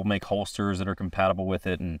ton of people make holsters that are compatible with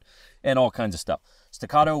it and all kinds of stuff.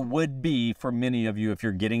 Staccato would be, for many of you, if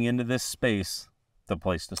you're getting into this space, the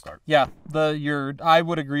place to start. Yeah, I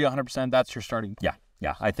would agree 100%. That's your starting point. Yeah.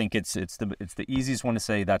 I think it's the easiest one to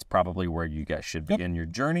say. That's probably where you guys should begin your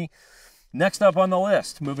journey. Next up on the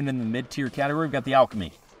list, moving in the mid-tier category, we've got the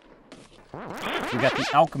Alchemy. We've got the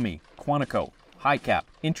Alchemy Quantico High Cap.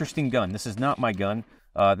 Interesting gun. This is not my gun.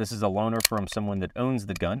 This is a loaner from someone that owns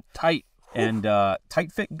the gun. Tight. And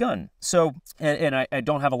tight fit gun. So, and I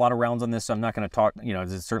don't have a lot of rounds on this, so I'm not going to talk, you know,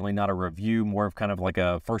 this is certainly not a review, more of kind of like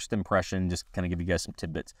a first impression, just kind of give you guys some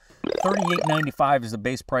tidbits. $38.95 is the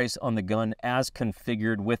base price on the gun as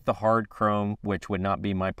configured with the hard chrome, which would not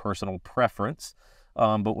be my personal preference,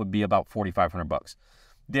 but would be about $4,500.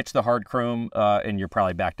 Ditch the hard chrome, and you're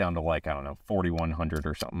probably back down to like, I don't know, $4,100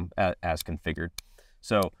 or something as configured.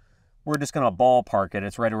 So we're just going to ballpark it.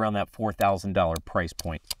 It's right around that $4,000 price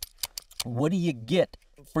point. What do you get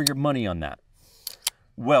for your money on that?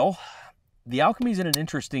 Well, the Alchemy's in an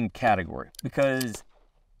interesting category because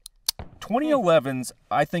 2011's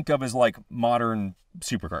I think of as like modern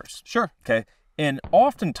supercars. Sure. Okay. And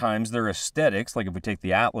oftentimes their aesthetics, like if we take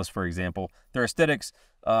the Atlas, for example, their aesthetics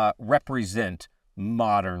represent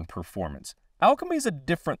modern performance. Alchemy's a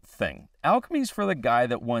different thing. Alchemy's for the guy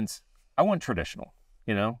that wants, I want traditional,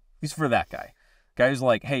 you know? He's for that guy. Guy who's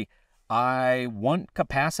like, hey, I want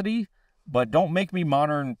capacity, but don't make me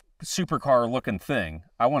modern supercar looking thing.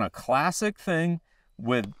 I want a classic thing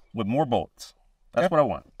with more bullets. That's what I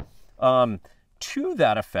want. To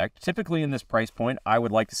that effect, typically in this price point, I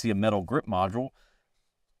would like to see a metal grip module.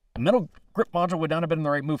 A metal grip module would not have been in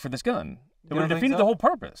the right move for this gun. It would have defeated the whole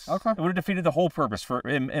purpose. Okay. It would have defeated the whole purpose. For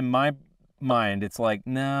in my mind, it's like,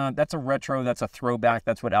 nah, that's a retro, that's a throwback,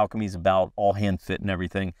 that's what Alchemy's about, all hand fit and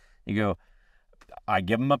everything. You go, I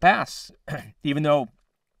give them a pass. Even though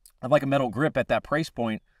I like a metal grip at that price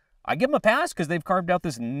point, I give them a pass because they've carved out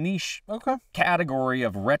this niche category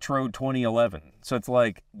of retro 2011. So it's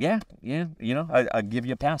like, yeah, you know, I give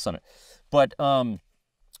you a pass on it. But it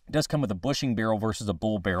does come with a bushing barrel versus a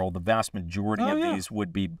bull barrel. The vast majority of these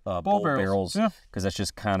would be bull barrels because that's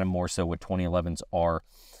just kind of more so what 2011s are.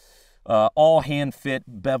 All hand fit,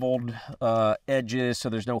 beveled edges, so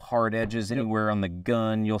there's no hard edges anywhere on the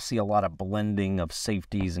gun. You'll see a lot of blending of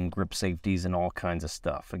safeties and grip safeties and all kinds of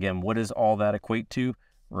stuff. Again, what does all that equate to?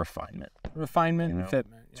 Refinement. Refinement and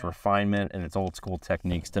fitment. It's refinement and it's old school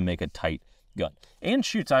techniques to make a tight gun. And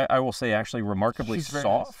shoots, I will say, actually remarkably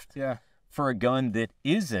soft. Nice. Yeah. For a gun that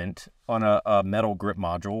isn't on a metal grip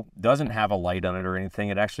module, doesn't have a light on it or anything.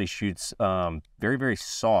 It actually shoots very, very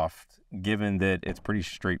soft, given that it's pretty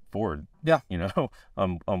straightforward, you know,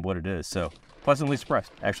 on what it is. So pleasantly surprised.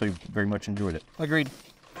 Actually very much enjoyed it. Agreed.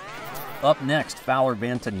 Up next, Fowler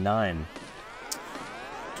Vanta 9.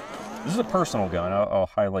 This is a personal gun. I'll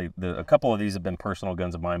highlight, a couple of these have been personal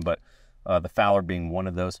guns of mine, but the Fowler being one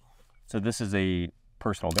of those. So this is a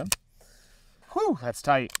personal gun. Whew, that's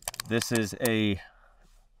tight. This is a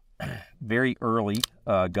very early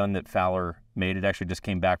gun that Fowler made. It actually just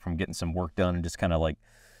came back from getting some work done and just kind of like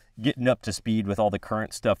getting up to speed with all the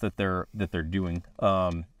current stuff that they're doing.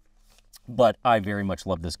 But I very much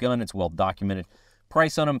love this gun. It's well documented.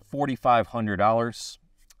 Price on them,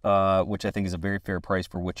 $4,500, which I think is a very fair price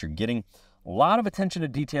for what you're getting. A lot of attention to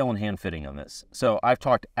detail and hand fitting on this. So I've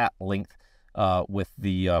talked at length with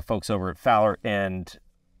the folks over at Fowler, and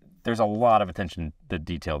there's a lot of attention to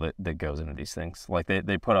detail that goes into these things. Like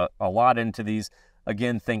they put a lot into these.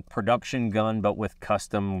 Again, think production gun, but with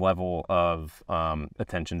custom level of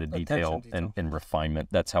attention to detail and refinement.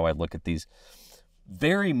 That's how I look at these.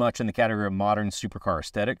 Very much in the category of modern supercar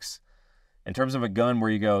aesthetics. In terms of a gun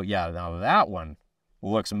where you go, yeah, now that one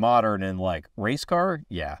looks modern and like race car,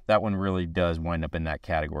 yeah, that one really does wind up in that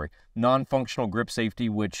category. Non-functional grip safety,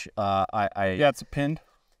 which yeah, it's a pinned.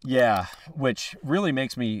 Yeah, which really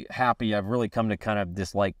makes me happy. I've really come to kind of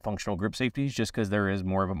dislike functional grip safeties just because there is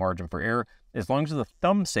more of a margin for error. As long as the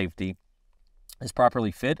thumb safety is properly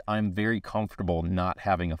fit, I'm very comfortable not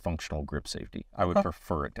having a functional grip safety. I would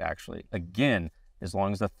prefer it to actually. Again, as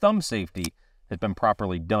long as the thumb safety has been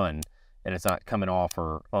properly done and it's not coming off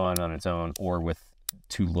or on its own or with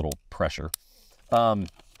too little pressure.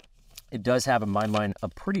 It does have, in my mind, a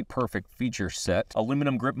pretty perfect feature set.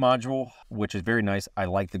 Aluminum grip module, which is very nice. I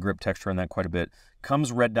like the grip texture on that quite a bit.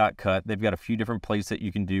 Comes red dot cut. They've got a few different plates that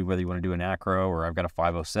you can do, whether you want to do an acro or I've got a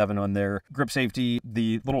 507 on there. Grip safety,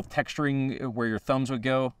 the little texturing where your thumbs would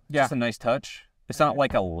go, just a nice touch. It's not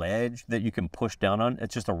like a ledge that you can push down on.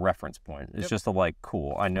 It's just a reference point. It's just a like,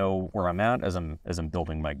 cool, I know where I'm at as I'm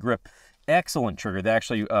building my grip. Excellent trigger. They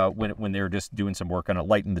actually, when they were just doing some work on it,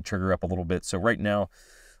 lightened the trigger up a little bit. So right now,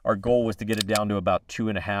 our goal was to get it down to about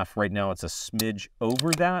 2.5. Right now, it's a smidge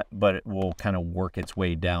over that, but it will kind of work its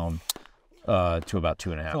way down to about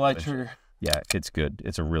 2.5. The light trigger. Yeah, it's good.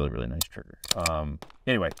 It's a really, really nice trigger.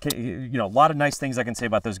 Anyway, you know, a lot of nice things I can say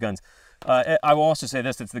about those guns. I will also say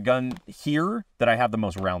this, it's the gun here that I have the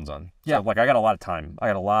most rounds on. Yeah. So, like, I got a lot of time. I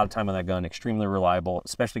got a lot of time on that gun, extremely reliable,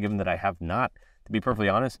 especially given that I have not, to be perfectly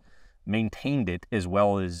honest, maintained it as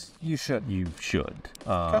well as you should.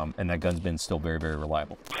 Okay. And that gun's been still very, very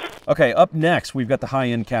reliable. Okay, up next, we've got the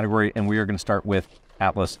high-end category, and we are going to start with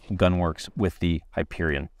Atlas Gunworks with the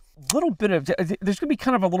Hyperion. Little bit of, there's going to be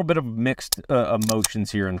kind of a little bit of mixed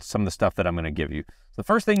emotions here in some of the stuff that I'm going to give you. So the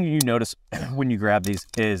first thing you notice when you grab these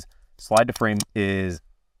is slide to frame is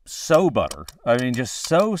so butter. I mean, just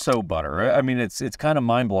so butter. I mean, it's kind of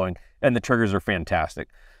mind-blowing, and the triggers are fantastic.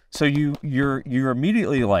 So you're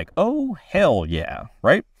immediately like, oh, hell yeah,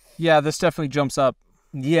 right? Yeah, this definitely jumps up.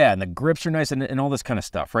 Yeah, and the grips are nice and all this kind of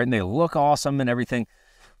stuff, right? And they look awesome and everything.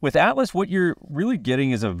 With Atlas, what you're really getting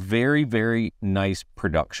is a very, very nice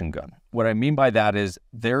production gun. What I mean by that is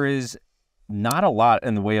there is not a lot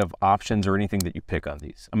in the way of options or anything that you pick on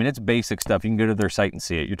these. I mean, it's basic stuff. You can go to their site and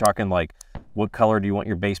see it. You're talking like, what color do you want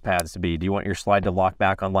your base pads to be? Do you want your slide to lock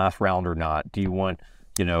back on last round or not? Do you want,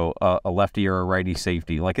 you know, a lefty or a righty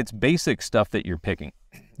safety? Like, it's basic stuff that you're picking.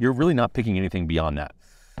 You're really not picking anything beyond that,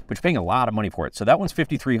 but you're paying a lot of money for it. So that one's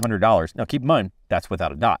 $5,300. Now, keep in mind, that's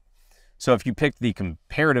without a dot. So if you pick the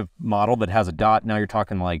comparative model that has a dot, now you're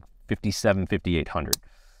talking like $5,700, $5,800. So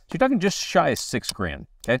you're talking just shy of $6,000,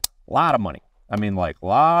 okay? A lot of money. I mean, like, a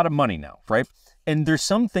lot of money now, right? And there's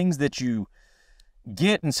some things that you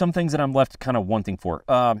get and some things that I'm left kind of wanting for.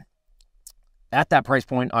 At that price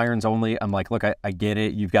point, irons only, I'm like, look, I get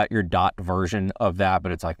it. You've got your dot version of that,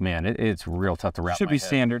 but it's like, man, it's real tough to wrap Should be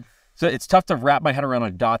standard. So it's tough to wrap my head around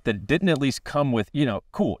a dot that didn't at least come with, you know,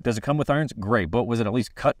 cool. Does it come with irons? Great. But was it at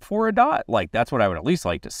least cut for a dot? Like, that's what I would at least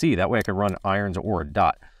like to see. That way I could run irons or a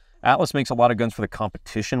dot. Atlas makes a lot of guns for the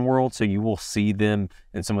competition world, so you will see them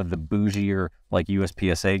in some of the bougier, like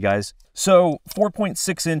USPSA guys. So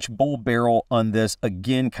 4.6-inch bull barrel on this.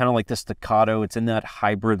 Again, kind of like the Staccato. It's in that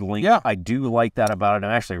hybrid length. Yeah. I do like that about it.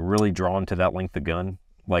 I'm actually really drawn to that length of gun.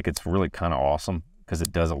 Like, it's really kind of awesome because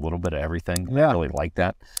it does a little bit of everything. Yeah. I really like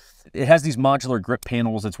that. It has these modular grip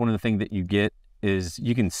panels. It's one of the things that you get is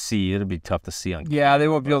you can see. It'll be tough to see on camera. Yeah, they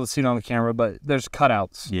won't be able to see it on the camera, but there's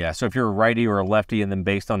cutouts. Yeah, so if you're a righty or a lefty, and then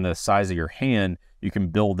based on the size of your hand, you can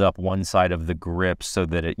build up one side of the grip so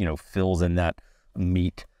that it, you know, fills in that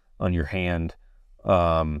meat on your hand.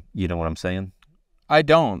 You know what I'm saying? I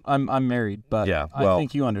don't. I'm married, but yeah, well, I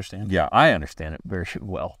think you understand. Yeah, I understand it very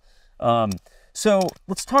well. So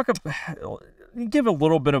let's talk about, give a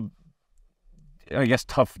little bit of, I guess,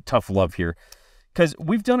 tough love here, because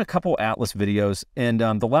we've done a couple Atlas videos, and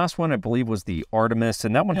the last one I believe was the Artemis,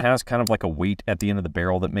 and that one has kind of like a weight at the end of the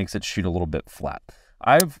barrel that makes it shoot a little bit flat.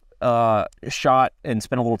 I've shot and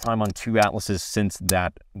spent a little time on 2 Atlases since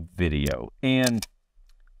that video, and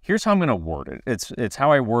here's how I'm going to word it. It's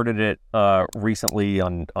how I worded it recently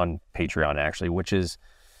on Patreon, actually, which is,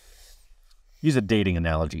 use a dating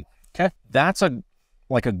analogy. Okay, that's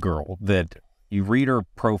like a girl that you read her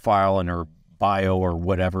profile and her bio or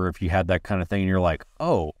whatever, if you had that kind of thing, and you're like,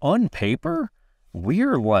 oh, on paper,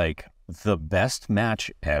 we're like the best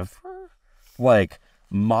match ever. Like,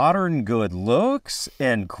 modern good looks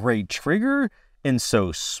and great trigger and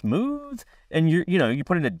so smooth. And you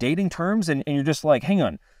put it into dating terms and you're just like, hang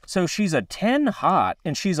on. So she's a 10 hot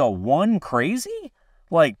and she's a 1 crazy?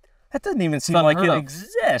 Like, that doesn't even seem like it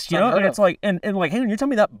exists, you know? And it's like, and like, hang on, you're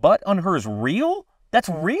telling me that butt on her is real? That's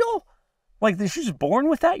real? Like, she's just born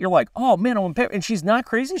with that? You're like, oh, man, and she's not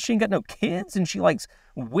crazy? She ain't got no kids? And she likes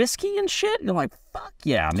whiskey and shit? You're like, fuck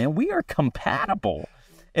yeah, man, we are compatible.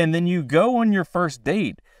 And then you go on your first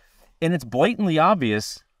date, and it's blatantly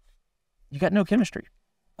obvious you got no chemistry.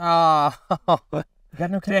 You got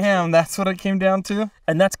no chemistry. Damn, that's what it came down to?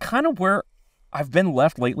 And that's kind of where I've been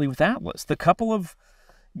left lately with Atlas. The couple of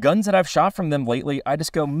guns that I've shot from them lately, I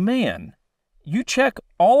just go, man, you check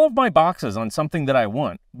all of my boxes on something that I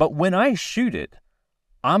want, but when I shoot it,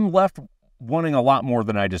 I'm left wanting a lot more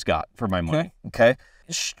than I just got for my money, okay?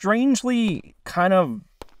 Strangely kind of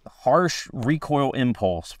harsh recoil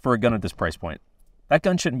impulse for a gun at this price point. That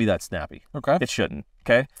gun shouldn't be that snappy. Okay. It shouldn't,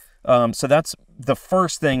 okay? So that's the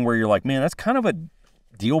first thing where you're like, man, that's kind of a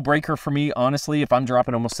deal breaker for me, honestly, if I'm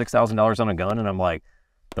dropping almost $6,000 on a gun and I'm like,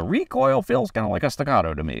 The recoil feels kind of like a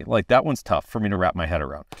Staccato to me. Like, that one's tough for me to wrap my head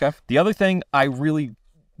around. Okay. The other thing, I really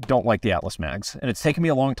don't like the Atlas mags, and it's taken me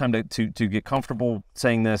a long time to get comfortable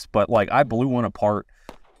saying this, but like, I blew one apart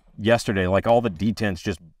yesterday. Like, all the detents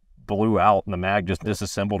just blew out and the mag just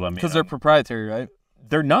disassembled them. Because they're proprietary, right?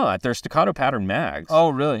 They're not. They're Staccato pattern mags. Oh,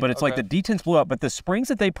 really? But it's like the detents blew out. But the springs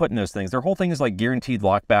that they put in those things, their whole thing is like guaranteed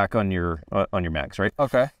lock back on your mags, right?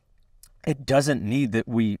 Okay. It doesn't mean that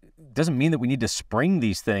we need to spring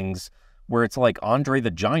these things where it's like Andre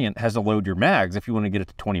the Giant has to load your mags if you want to get it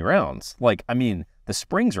to 20 rounds. Like, I mean, the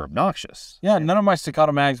springs are obnoxious. Yeah, none of my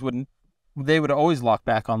Staccato mags they would always lock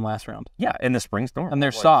back on last round. Yeah, and the springs don't. And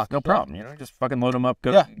they're stock. No problem. You know, just fucking load them up,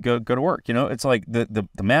 go to work. You know, it's like the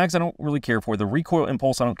mags I don't really care for. The recoil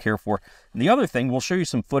impulse I don't care for. And the other thing, we'll show you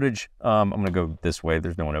some footage. I'm going to go this way.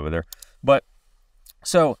 There's no one over there. But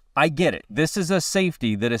so I get it. This is a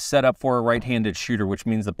safety that is set up for a right-handed shooter, which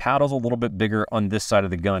means the paddle's a little bit bigger on this side of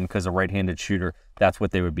the gun because a right-handed shooter, that's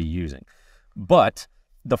what they would be using. But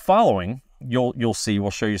the following, you'll see, we'll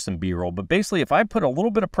show you some B-roll. But basically, if I put a little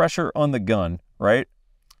bit of pressure on the gun, right,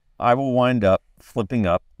 I will wind up flipping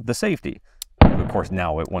up the safety. Of course,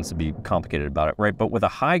 now it wants to be complicated about it, right? But with a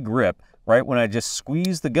high grip, right, when I just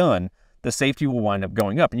squeeze the gun, the safety will wind up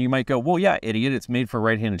going up. And you might go, well, yeah, idiot, it's made for a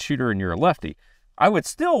right-handed shooter and you're a lefty. I would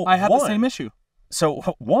still... I had the same issue. So,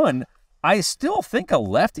 one, I still think a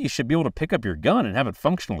lefty should be able to pick up your gun and have it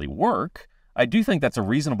functionally work. I do think that's a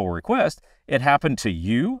reasonable request. It happened to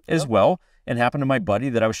you as well, and happened to my buddy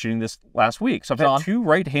that I was shooting this last week. So I've had two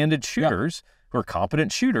right-handed shooters who are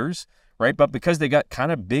competent shooters, right? But because they got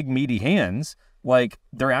kind of big, meaty hands, like,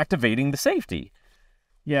 they're activating the safety.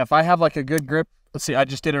 Yeah, if I have like a good grip, let's see, I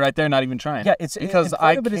just did it right there, not even trying. Yeah, it's because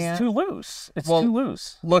it's too loose. It's too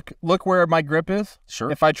loose. Look where my grip is.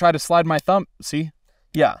 Sure. If I try to slide my thumb, see?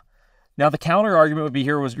 Yeah. Now, the counter argument would be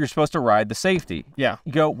here was you're supposed to ride the safety. Yeah.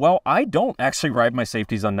 You go, well, I don't actually ride my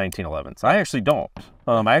safeties on 1911s. I actually don't.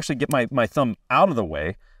 I actually get my thumb out of the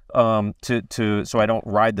way so I don't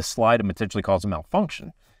ride the slide and potentially cause a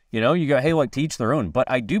malfunction. You know, you go, hey, look, to each their own.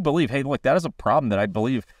 But I do believe, hey, look, that is a problem that I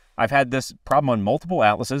believe I've had this problem on multiple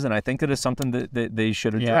Atlases, and I think that is something that they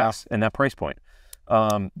should address in that price point.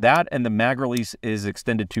 That and the mag release is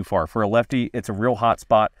extended too far. For a lefty, it's a real hot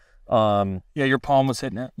spot. Yeah, your palm was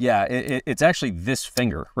hitting it. Yeah, it's actually this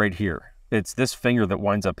finger right here. It's this finger that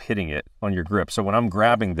winds up hitting it on your grip. So when I'm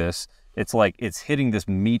grabbing this, it's like it's hitting this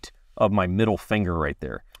meat of my middle finger right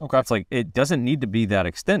there. Okay. It's like it doesn't need to be that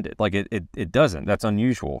extended. Like it doesn't. That's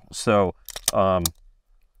unusual. So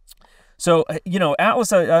you know,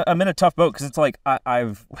 Atlas, I'm in a tough boat because it's like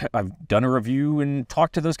I've done a review and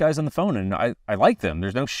talked to those guys on the phone, and I like them.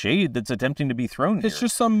 There's no shade that's attempting to be thrown here. It's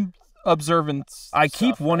just some observance. I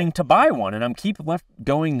keep wanting to buy one, and I'm left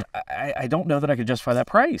going, I don't know that I could justify that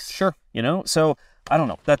price. Sure. You know, so I don't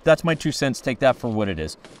know. That's my 2 cents. Take that for what it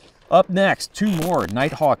is. Up next, 2 more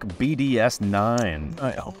Nighthawk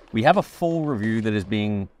BDS9. We have a full review that is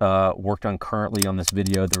being worked on currently on this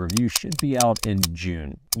video. The review should be out in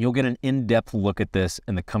June. You'll get an in-depth look at this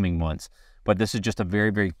in the coming months, but this is just a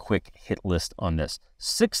very, very quick hit list on this.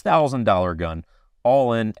 $6,000 gun,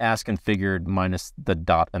 all in, as configured, minus the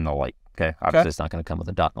dot and the light. Okay, obviously it's not going to come with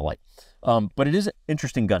a dot and a light. But it is an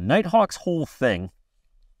interesting gun. Nighthawk's whole thing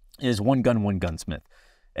is one gun, one gunsmith,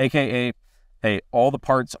 AKA, hey, all the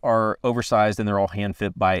parts are oversized and they're all hand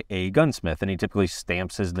fit by a gunsmith, and he typically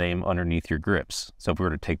stamps his name underneath your grips. So if we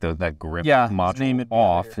were to take that grip module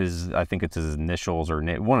off, I think it's his initials or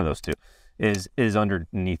one of those two is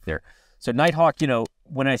underneath there. So Nighthawk, you know,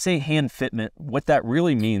 when I say hand fitment, what that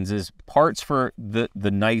really means is parts for the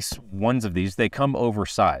nice ones of these, they come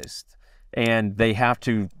oversized, and they have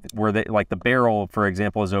to, where they, like the barrel, for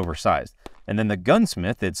example, is oversized. And then the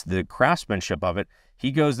gunsmith, it's the craftsmanship of it.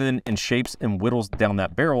 He goes in and shapes and whittles down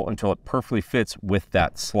that barrel until it perfectly fits with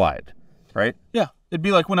that slide, right? Yeah. It'd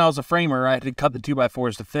be like when I was a framer, I had to cut the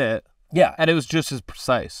 2x4s to fit. Yeah. And it was just as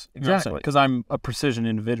precise. Exactly. Because I'm a precision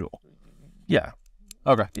individual. Yeah.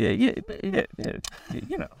 Okay. Yeah,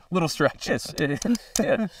 you know. Little stretch. Yes.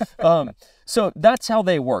 Yeah. So that's how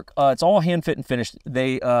they work. It's all hand fit and finished.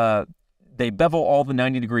 They bevel all the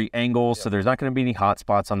 90-degree angles, so there's not going to be any hot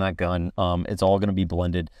spots on that gun. It's all going to be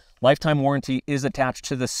blended. Lifetime warranty is attached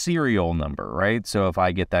to the serial number, right? So if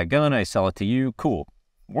I get that gun, I sell it to you, cool.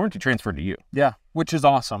 Warranty transferred to you. Yeah, which is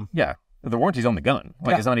awesome. Yeah, the warranty's on the gun.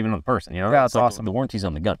 Like, it's not even on the person, you know? Yeah, it's like awesome. The warranty's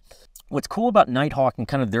on the gun. What's cool about Nighthawk and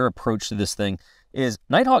kind of their approach to this thing is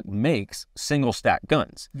Nighthawk makes single stack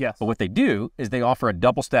guns. Yes. But what they do is they offer a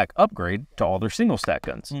double stack upgrade to all their single stack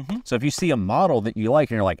guns. So if you see a model that you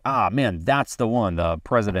like and you're like, ah, man, that's the one, the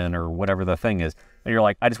President or whatever the thing is, and you're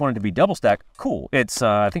like, I just want it to be double stack, cool. It's,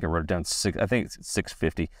 I think I wrote it down, I think it's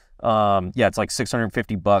 $650. Yeah, it's like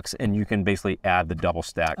 $650, and you can basically add the double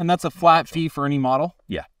stack. And that's a flat fee for any model?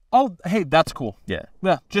 Yeah. Oh, hey, that's cool. Yeah.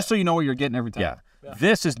 Yeah, just so you know what you're getting every time. Yeah.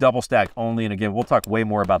 This is double stack only, and again, we'll talk way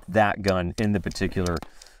more about that gun in the particular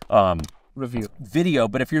Review video.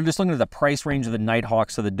 But if you're just looking at the price range of the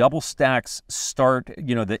Nighthawk, so the double stacks start,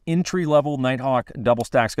 you know, the entry level Nighthawk double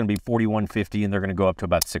stack's going to be $4,150, and they're going to go up to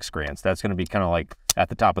about $6,000. So that's going to be kind of like at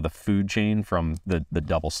the top of the food chain from the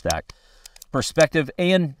double stack perspective.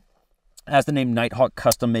 And as the name Nighthawk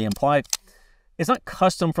Custom may imply, it's not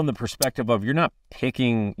custom from the perspective of you're not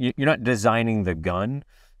designing the gun,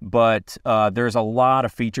 but there's a lot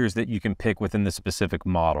of features that you can pick within the specific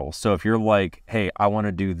model. So if you're like, hey, I want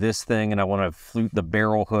to do this thing and I want to flute the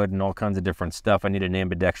barrel hood and all kinds of different stuff, I need an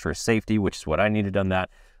ambidextrous safety, which is what I needed on that.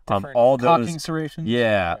 All those cocking serrations.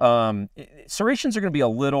 Yeah. Serrations are going to be a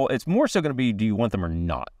little, it's more so going to be, do you want them or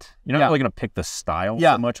not? You're not really going to pick the style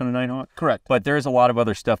so much on a Nighthawk. Correct. But there's a lot of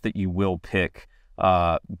other stuff that you will pick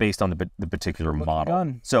based on the particular model.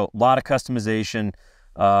 Gun. So a lot of customization.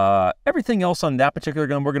 Everything else on that particular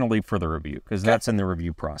gun, we're going to leave for the review because that's in the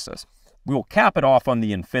review process. We will cap it off on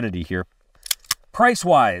the Infinity here.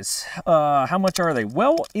 Price-wise, how much are they?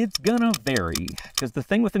 Well, it's gonna vary because the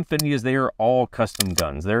thing with Infinity is they are all custom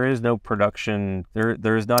guns. There is no production.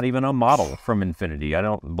 There is not even a model from Infinity. I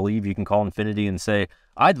don't believe you can call Infinity and say,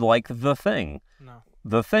 I'd like the thing. No.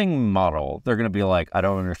 The thing model, they're gonna be like, I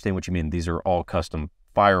don't understand what you mean. These are all custom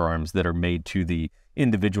firearms that are made to the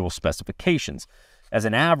individual specifications. As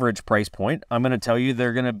an average price point, I'm going to tell you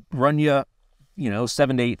they're going to run you,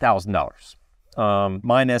 $7,000 to $8,000.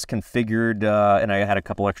 Mine as configured, and I had a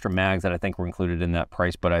couple extra mags that I think were included in that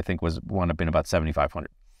price, but I think wound up being about $7,500.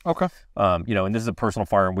 Okay. And this is a personal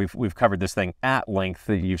firearm. We've covered this thing at length.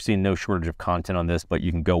 You've seen no shortage of content on this, but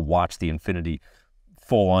you can go watch the Infinity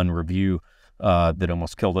full-on review that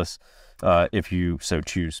almost killed us if you so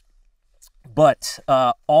choose. But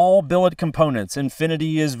all billet components,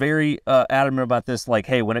 Infinity is very adamant about this. Like,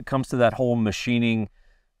 hey, when it comes to that whole machining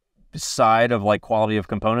side of like quality of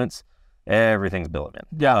components, everything's billet, man.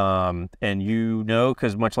 Yeah. And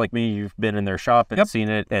because much like me, you've been in their shop and seen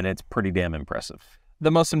it, and it's pretty damn impressive.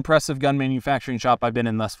 The most impressive gun manufacturing shop I've been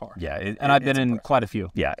in thus far. Yeah. And I've been in quite a few.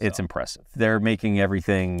 Yeah, it's impressive. They're making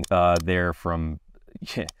everything there from...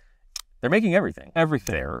 Yeah, they're making everything.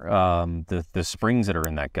 Everything. There. The springs that are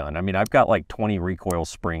in that gun. I mean, I've got like 20 recoil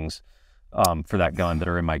springs for that gun that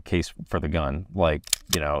are in my case for the gun. Like,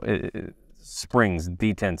 springs,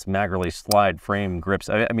 detents, mag release, slide, frame, grips.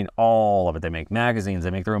 I mean, all of it. They make magazines.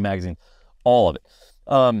 They make their own magazines. All of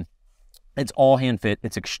it. It's all hand fit.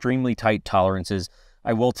 It's extremely tight tolerances.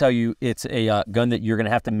 I will tell you, it's a gun that you're going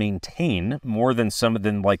to have to maintain more than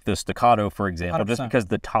like the Staccato, for example, 100%. just because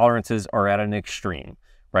the tolerances are at an extreme.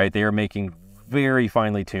 Right, they are making very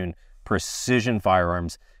finely tuned precision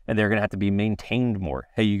firearms, and they're going to have to be maintained more.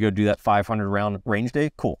 Hey, you go do that 500 round range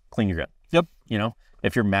day, cool, clean your gun. Yep.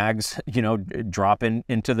 If your mags, drop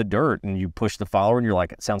into the dirt and you push the follower and you're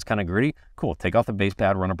like, it sounds kind of gritty, cool, take off the base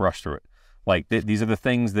pad, run a brush through it. Like these are the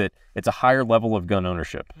things that it's a higher level of gun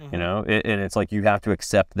ownership, and it's like you have to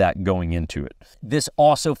accept that going into it. This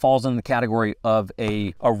also falls in the category of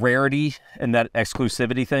a rarity and that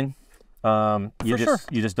exclusivity thing. You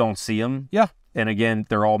just don't see them. Yeah. And again,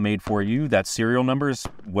 they're all made for you. That serial numbers,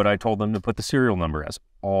 what I told them to put the serial number as,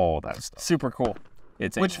 all that stuff. Super cool.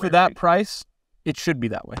 Which for that price, it should be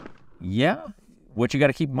that way. Yeah. What you got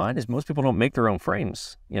to keep in mind is most people don't make their own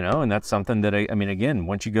frames, and that's something that I mean, again,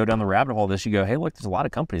 once you go down the rabbit hole of this, you go, hey, look, there's a lot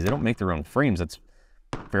of companies, they don't make their own frames. That's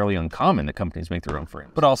fairly uncommon that companies make their own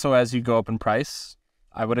frames. But also, as you go up in price,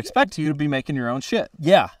 I would expect you to be making your own shit.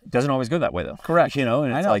 Yeah. It doesn't always go that way, though. Correct.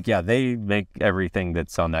 And it's like, yeah, they make everything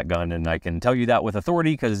that's on that gun. And I can tell you that with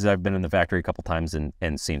authority because I've been in the factory a couple times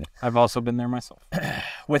and seen it. I've also been there myself.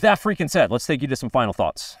 With that freaking said, let's take you to some final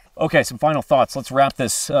thoughts. Okay, some final thoughts. Let's wrap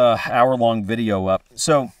this hour-long video up.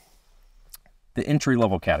 So, the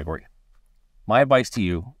entry-level category. My advice to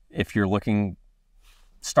you, if you're looking,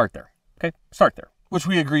 start there. Okay? Start there. Which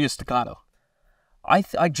we agree is Staccato.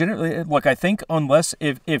 I generally, look, I think unless,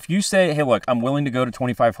 if you say, hey, look, I'm willing to go to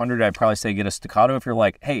 2,500, I'd probably say get a Staccato. If you're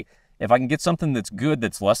like, hey, if I can get something that's good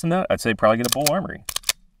that's less than that, I'd say probably get a Bul Armory.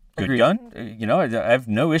 Good Agreed. gun. I have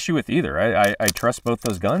no issue with either. I trust both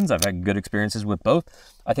those guns. I've had good experiences with both.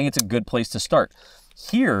 I think it's a good place to start.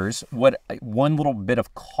 Here's one little bit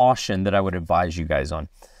of caution that I would advise you guys on,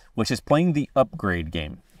 which is playing the upgrade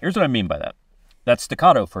game. Here's what I mean by that. That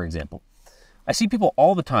Staccato, for example. I see people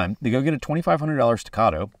all the time, they go get a $2,500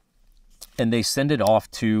 Staccato, and they send it off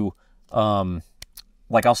to,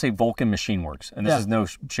 like I'll say Vulcan Machine Works, and this is no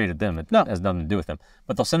shade at them, it has nothing to do with them,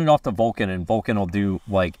 but they'll send it off to Vulcan, and Vulcan will do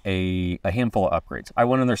like a handful of upgrades. I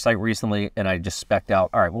went on their site recently, and I just spec'd out,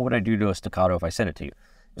 all right, what would I do to a Staccato if I sent it to you?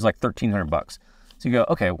 It was like $1,300. So you go,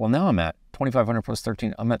 okay, well now I'm at 2,500 plus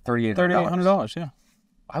 13, I'm at $3,800. $3,800, yeah.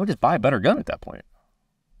 I would just buy a better gun at that point.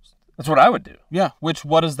 That's what I would do. Yeah,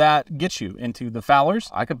 what does that get you? Into the Fowlers?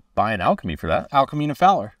 I could buy an Alchemy for that. Alchemy and a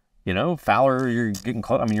Fowler. You know, Fowler, you're getting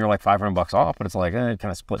close. I mean, you're like $500 off, but it's like kind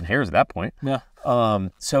of splitting hairs at that point. Yeah.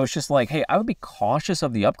 So it's just like, hey, I would be cautious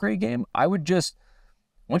of the upgrade game. I would just,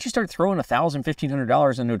 once you start throwing $1,000,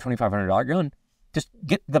 $1,500 into a $2,500 gun, just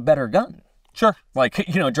get the better gun. Sure. Like,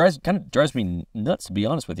 you know, kind of drives me nuts, to be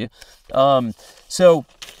honest with you.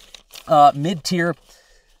 Mid-tier,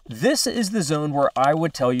 this is the zone where I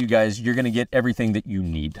would tell you guys you're going to get everything that you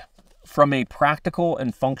need. From a practical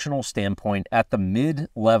and functional standpoint, at the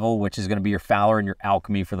mid-level, which is going to be your Fowler and your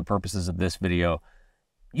Alchemy for the purposes of this video,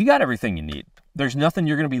 you got everything you need. There's nothing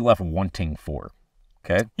you're going to be left wanting for,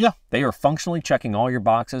 okay? Yeah. They are functionally checking all your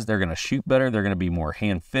boxes. They're going to shoot better. They're going to be more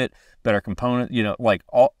hand-fit, better component, you know, like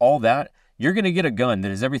all that. You're going to get a gun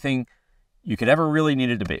that is everything you could ever really need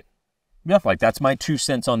it to be. Yeah. Like, that's my 2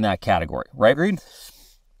 cents on that category, right? Agreed.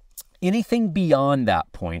 Anything beyond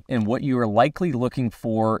that point, and what you are likely looking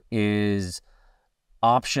for is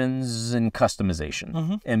options and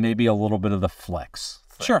customization, and maybe a little bit of the flex.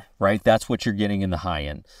 Sure. Right? That's what you're getting in the high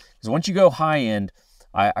end. Because once you go high end,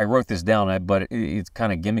 I wrote this down, but it's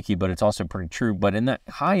kind of gimmicky, but it's also pretty true. But in that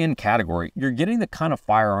high end category, you're getting the kind of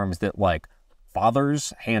firearms that like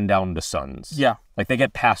fathers hand down to sons. Yeah. Like they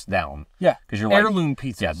get passed down. Yeah. Because you're like, heirloom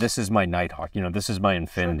pieces. Yeah, this is my Nighthawk. You know, this is my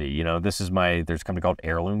Infinity. Sure. You know, this is my, there's a company called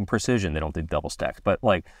Heirloom Precision. They don't do double stacks. But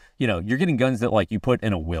like, you know, you're getting guns that like you put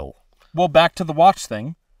in a will. Well, back to the watch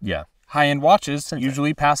thing. Yeah. High-end watches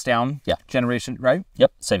usually pass down generation, right?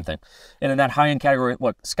 Yep, same thing. And in that high-end category,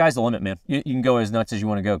 look, sky's the limit, man. You can go as nuts as you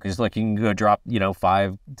want to go. Because like you can go drop, you know,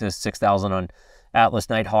 $5,000 to $6,000 on Atlas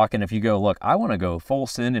Nighthawk, and if you go, look, I want to go full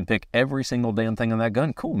sin and pick every single damn thing on that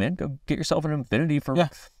gun, cool, man. Go get yourself an Infinity for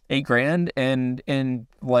 $8,000 and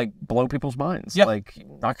like blow people's minds. Yeah. Like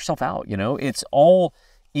knock yourself out, you know? It's all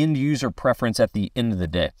end user preference at the end of the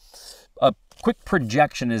day. A quick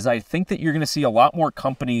projection is I think that you're going to see a lot more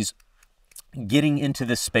companies getting into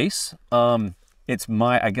this space. It's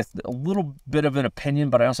my, I guess, a little bit of an opinion,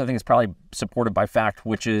 but I also think it's probably supported by fact,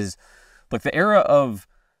 which is, look, the era of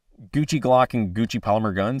Gucci Glock and Gucci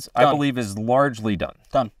polymer guns, I believe, is largely done.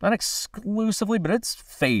 Not exclusively, but it's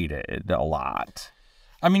faded a lot.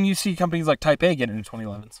 I mean, you see companies like Type A get into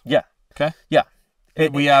 2011s. Yeah. Okay. Yeah.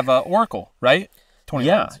 We have Oracle, right?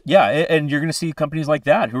 2011s. Yeah. And you're going to see companies like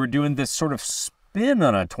that who are doing this sort of spin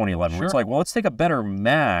on a 2011. Where it's like, well, let's take a better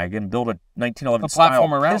mag and build a 1911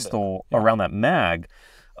 platform style pistol around that mag.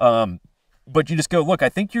 But you just go, look, I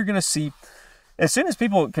think you're going to see, as soon as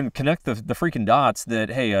people can connect the freaking dots that,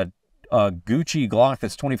 hey, a Gucci Glock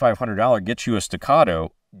that's $2,500 gets you a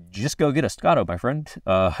Staccato, just go get a Staccato, my friend.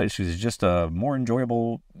 It's just a more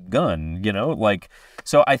enjoyable gun, you know? Like,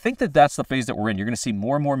 so I think that that's the phase that we're in. You're going to see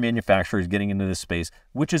more and more manufacturers getting into this space,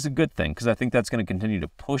 which is a good thing, because I think that's going to continue to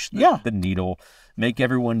push the needle, make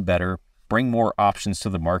everyone better, bring more options to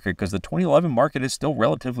the market, because the 2011 market is still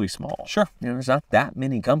relatively small. Sure. You know, there's not that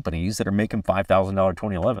many companies that are making $5,000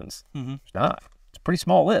 2011s. Mm-hmm. It's not. It's a pretty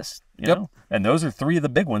small list, you know? And those are 3 of the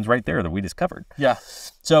big ones right there that we just covered. Yeah.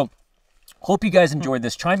 So hope you guys enjoyed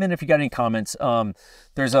this. Chime in if you got any comments.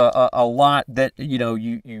 There's a lot that, you know,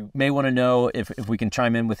 you may want to know. If we can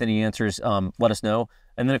chime in with any answers, let us know.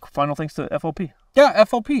 And then final thanks to FOP. Yeah,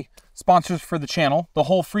 FOP. Sponsors for the channel, the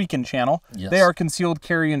whole freaking channel. Yes. They are concealed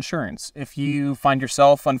carry insurance. If you find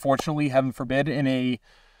yourself, unfortunately, heaven forbid, in a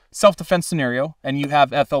self-defense scenario and you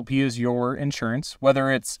have FLP as your insurance,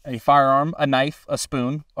 whether it's a firearm, a knife, a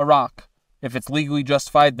spoon, a rock, if it's legally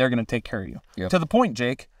justified, they're going to take care of you. Yep. To the point,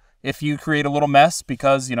 Jake, if you create a little mess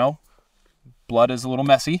because, you know, blood is a little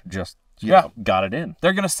messy, just know, got it in.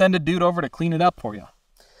 They're going to send a dude over to clean it up for you.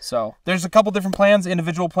 So there's a couple different plans,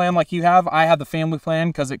 individual plan like you have. I have the family plan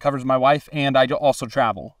because it covers my wife, and I also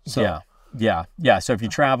travel. So. Yeah. So if you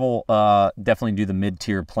travel, definitely do the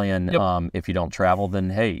mid-tier plan. Yep. If you don't travel, then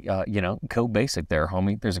hey, you know, code basic there,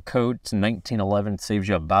 homie. There's a code. It's 1911. It saves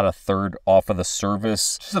you about 1/3 off of the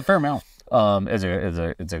service. Just a fair amount.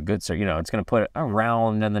 It's a good, so you know, it's going to put it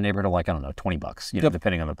around in the neighborhood of like, I don't know, $20, you know,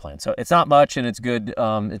 depending on the plan. So it's not much, and it's good.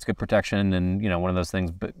 It's good protection, and you know, one of those things.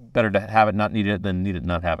 But better to have it, not need it, than need it,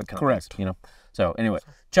 not have it. Correct. You know. So anyway,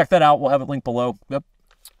 check that out. We'll have it linked below. Yep.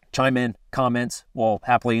 Chime in, comments. We'll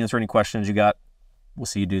happily answer any questions you got. We'll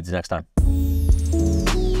see you dudes next time.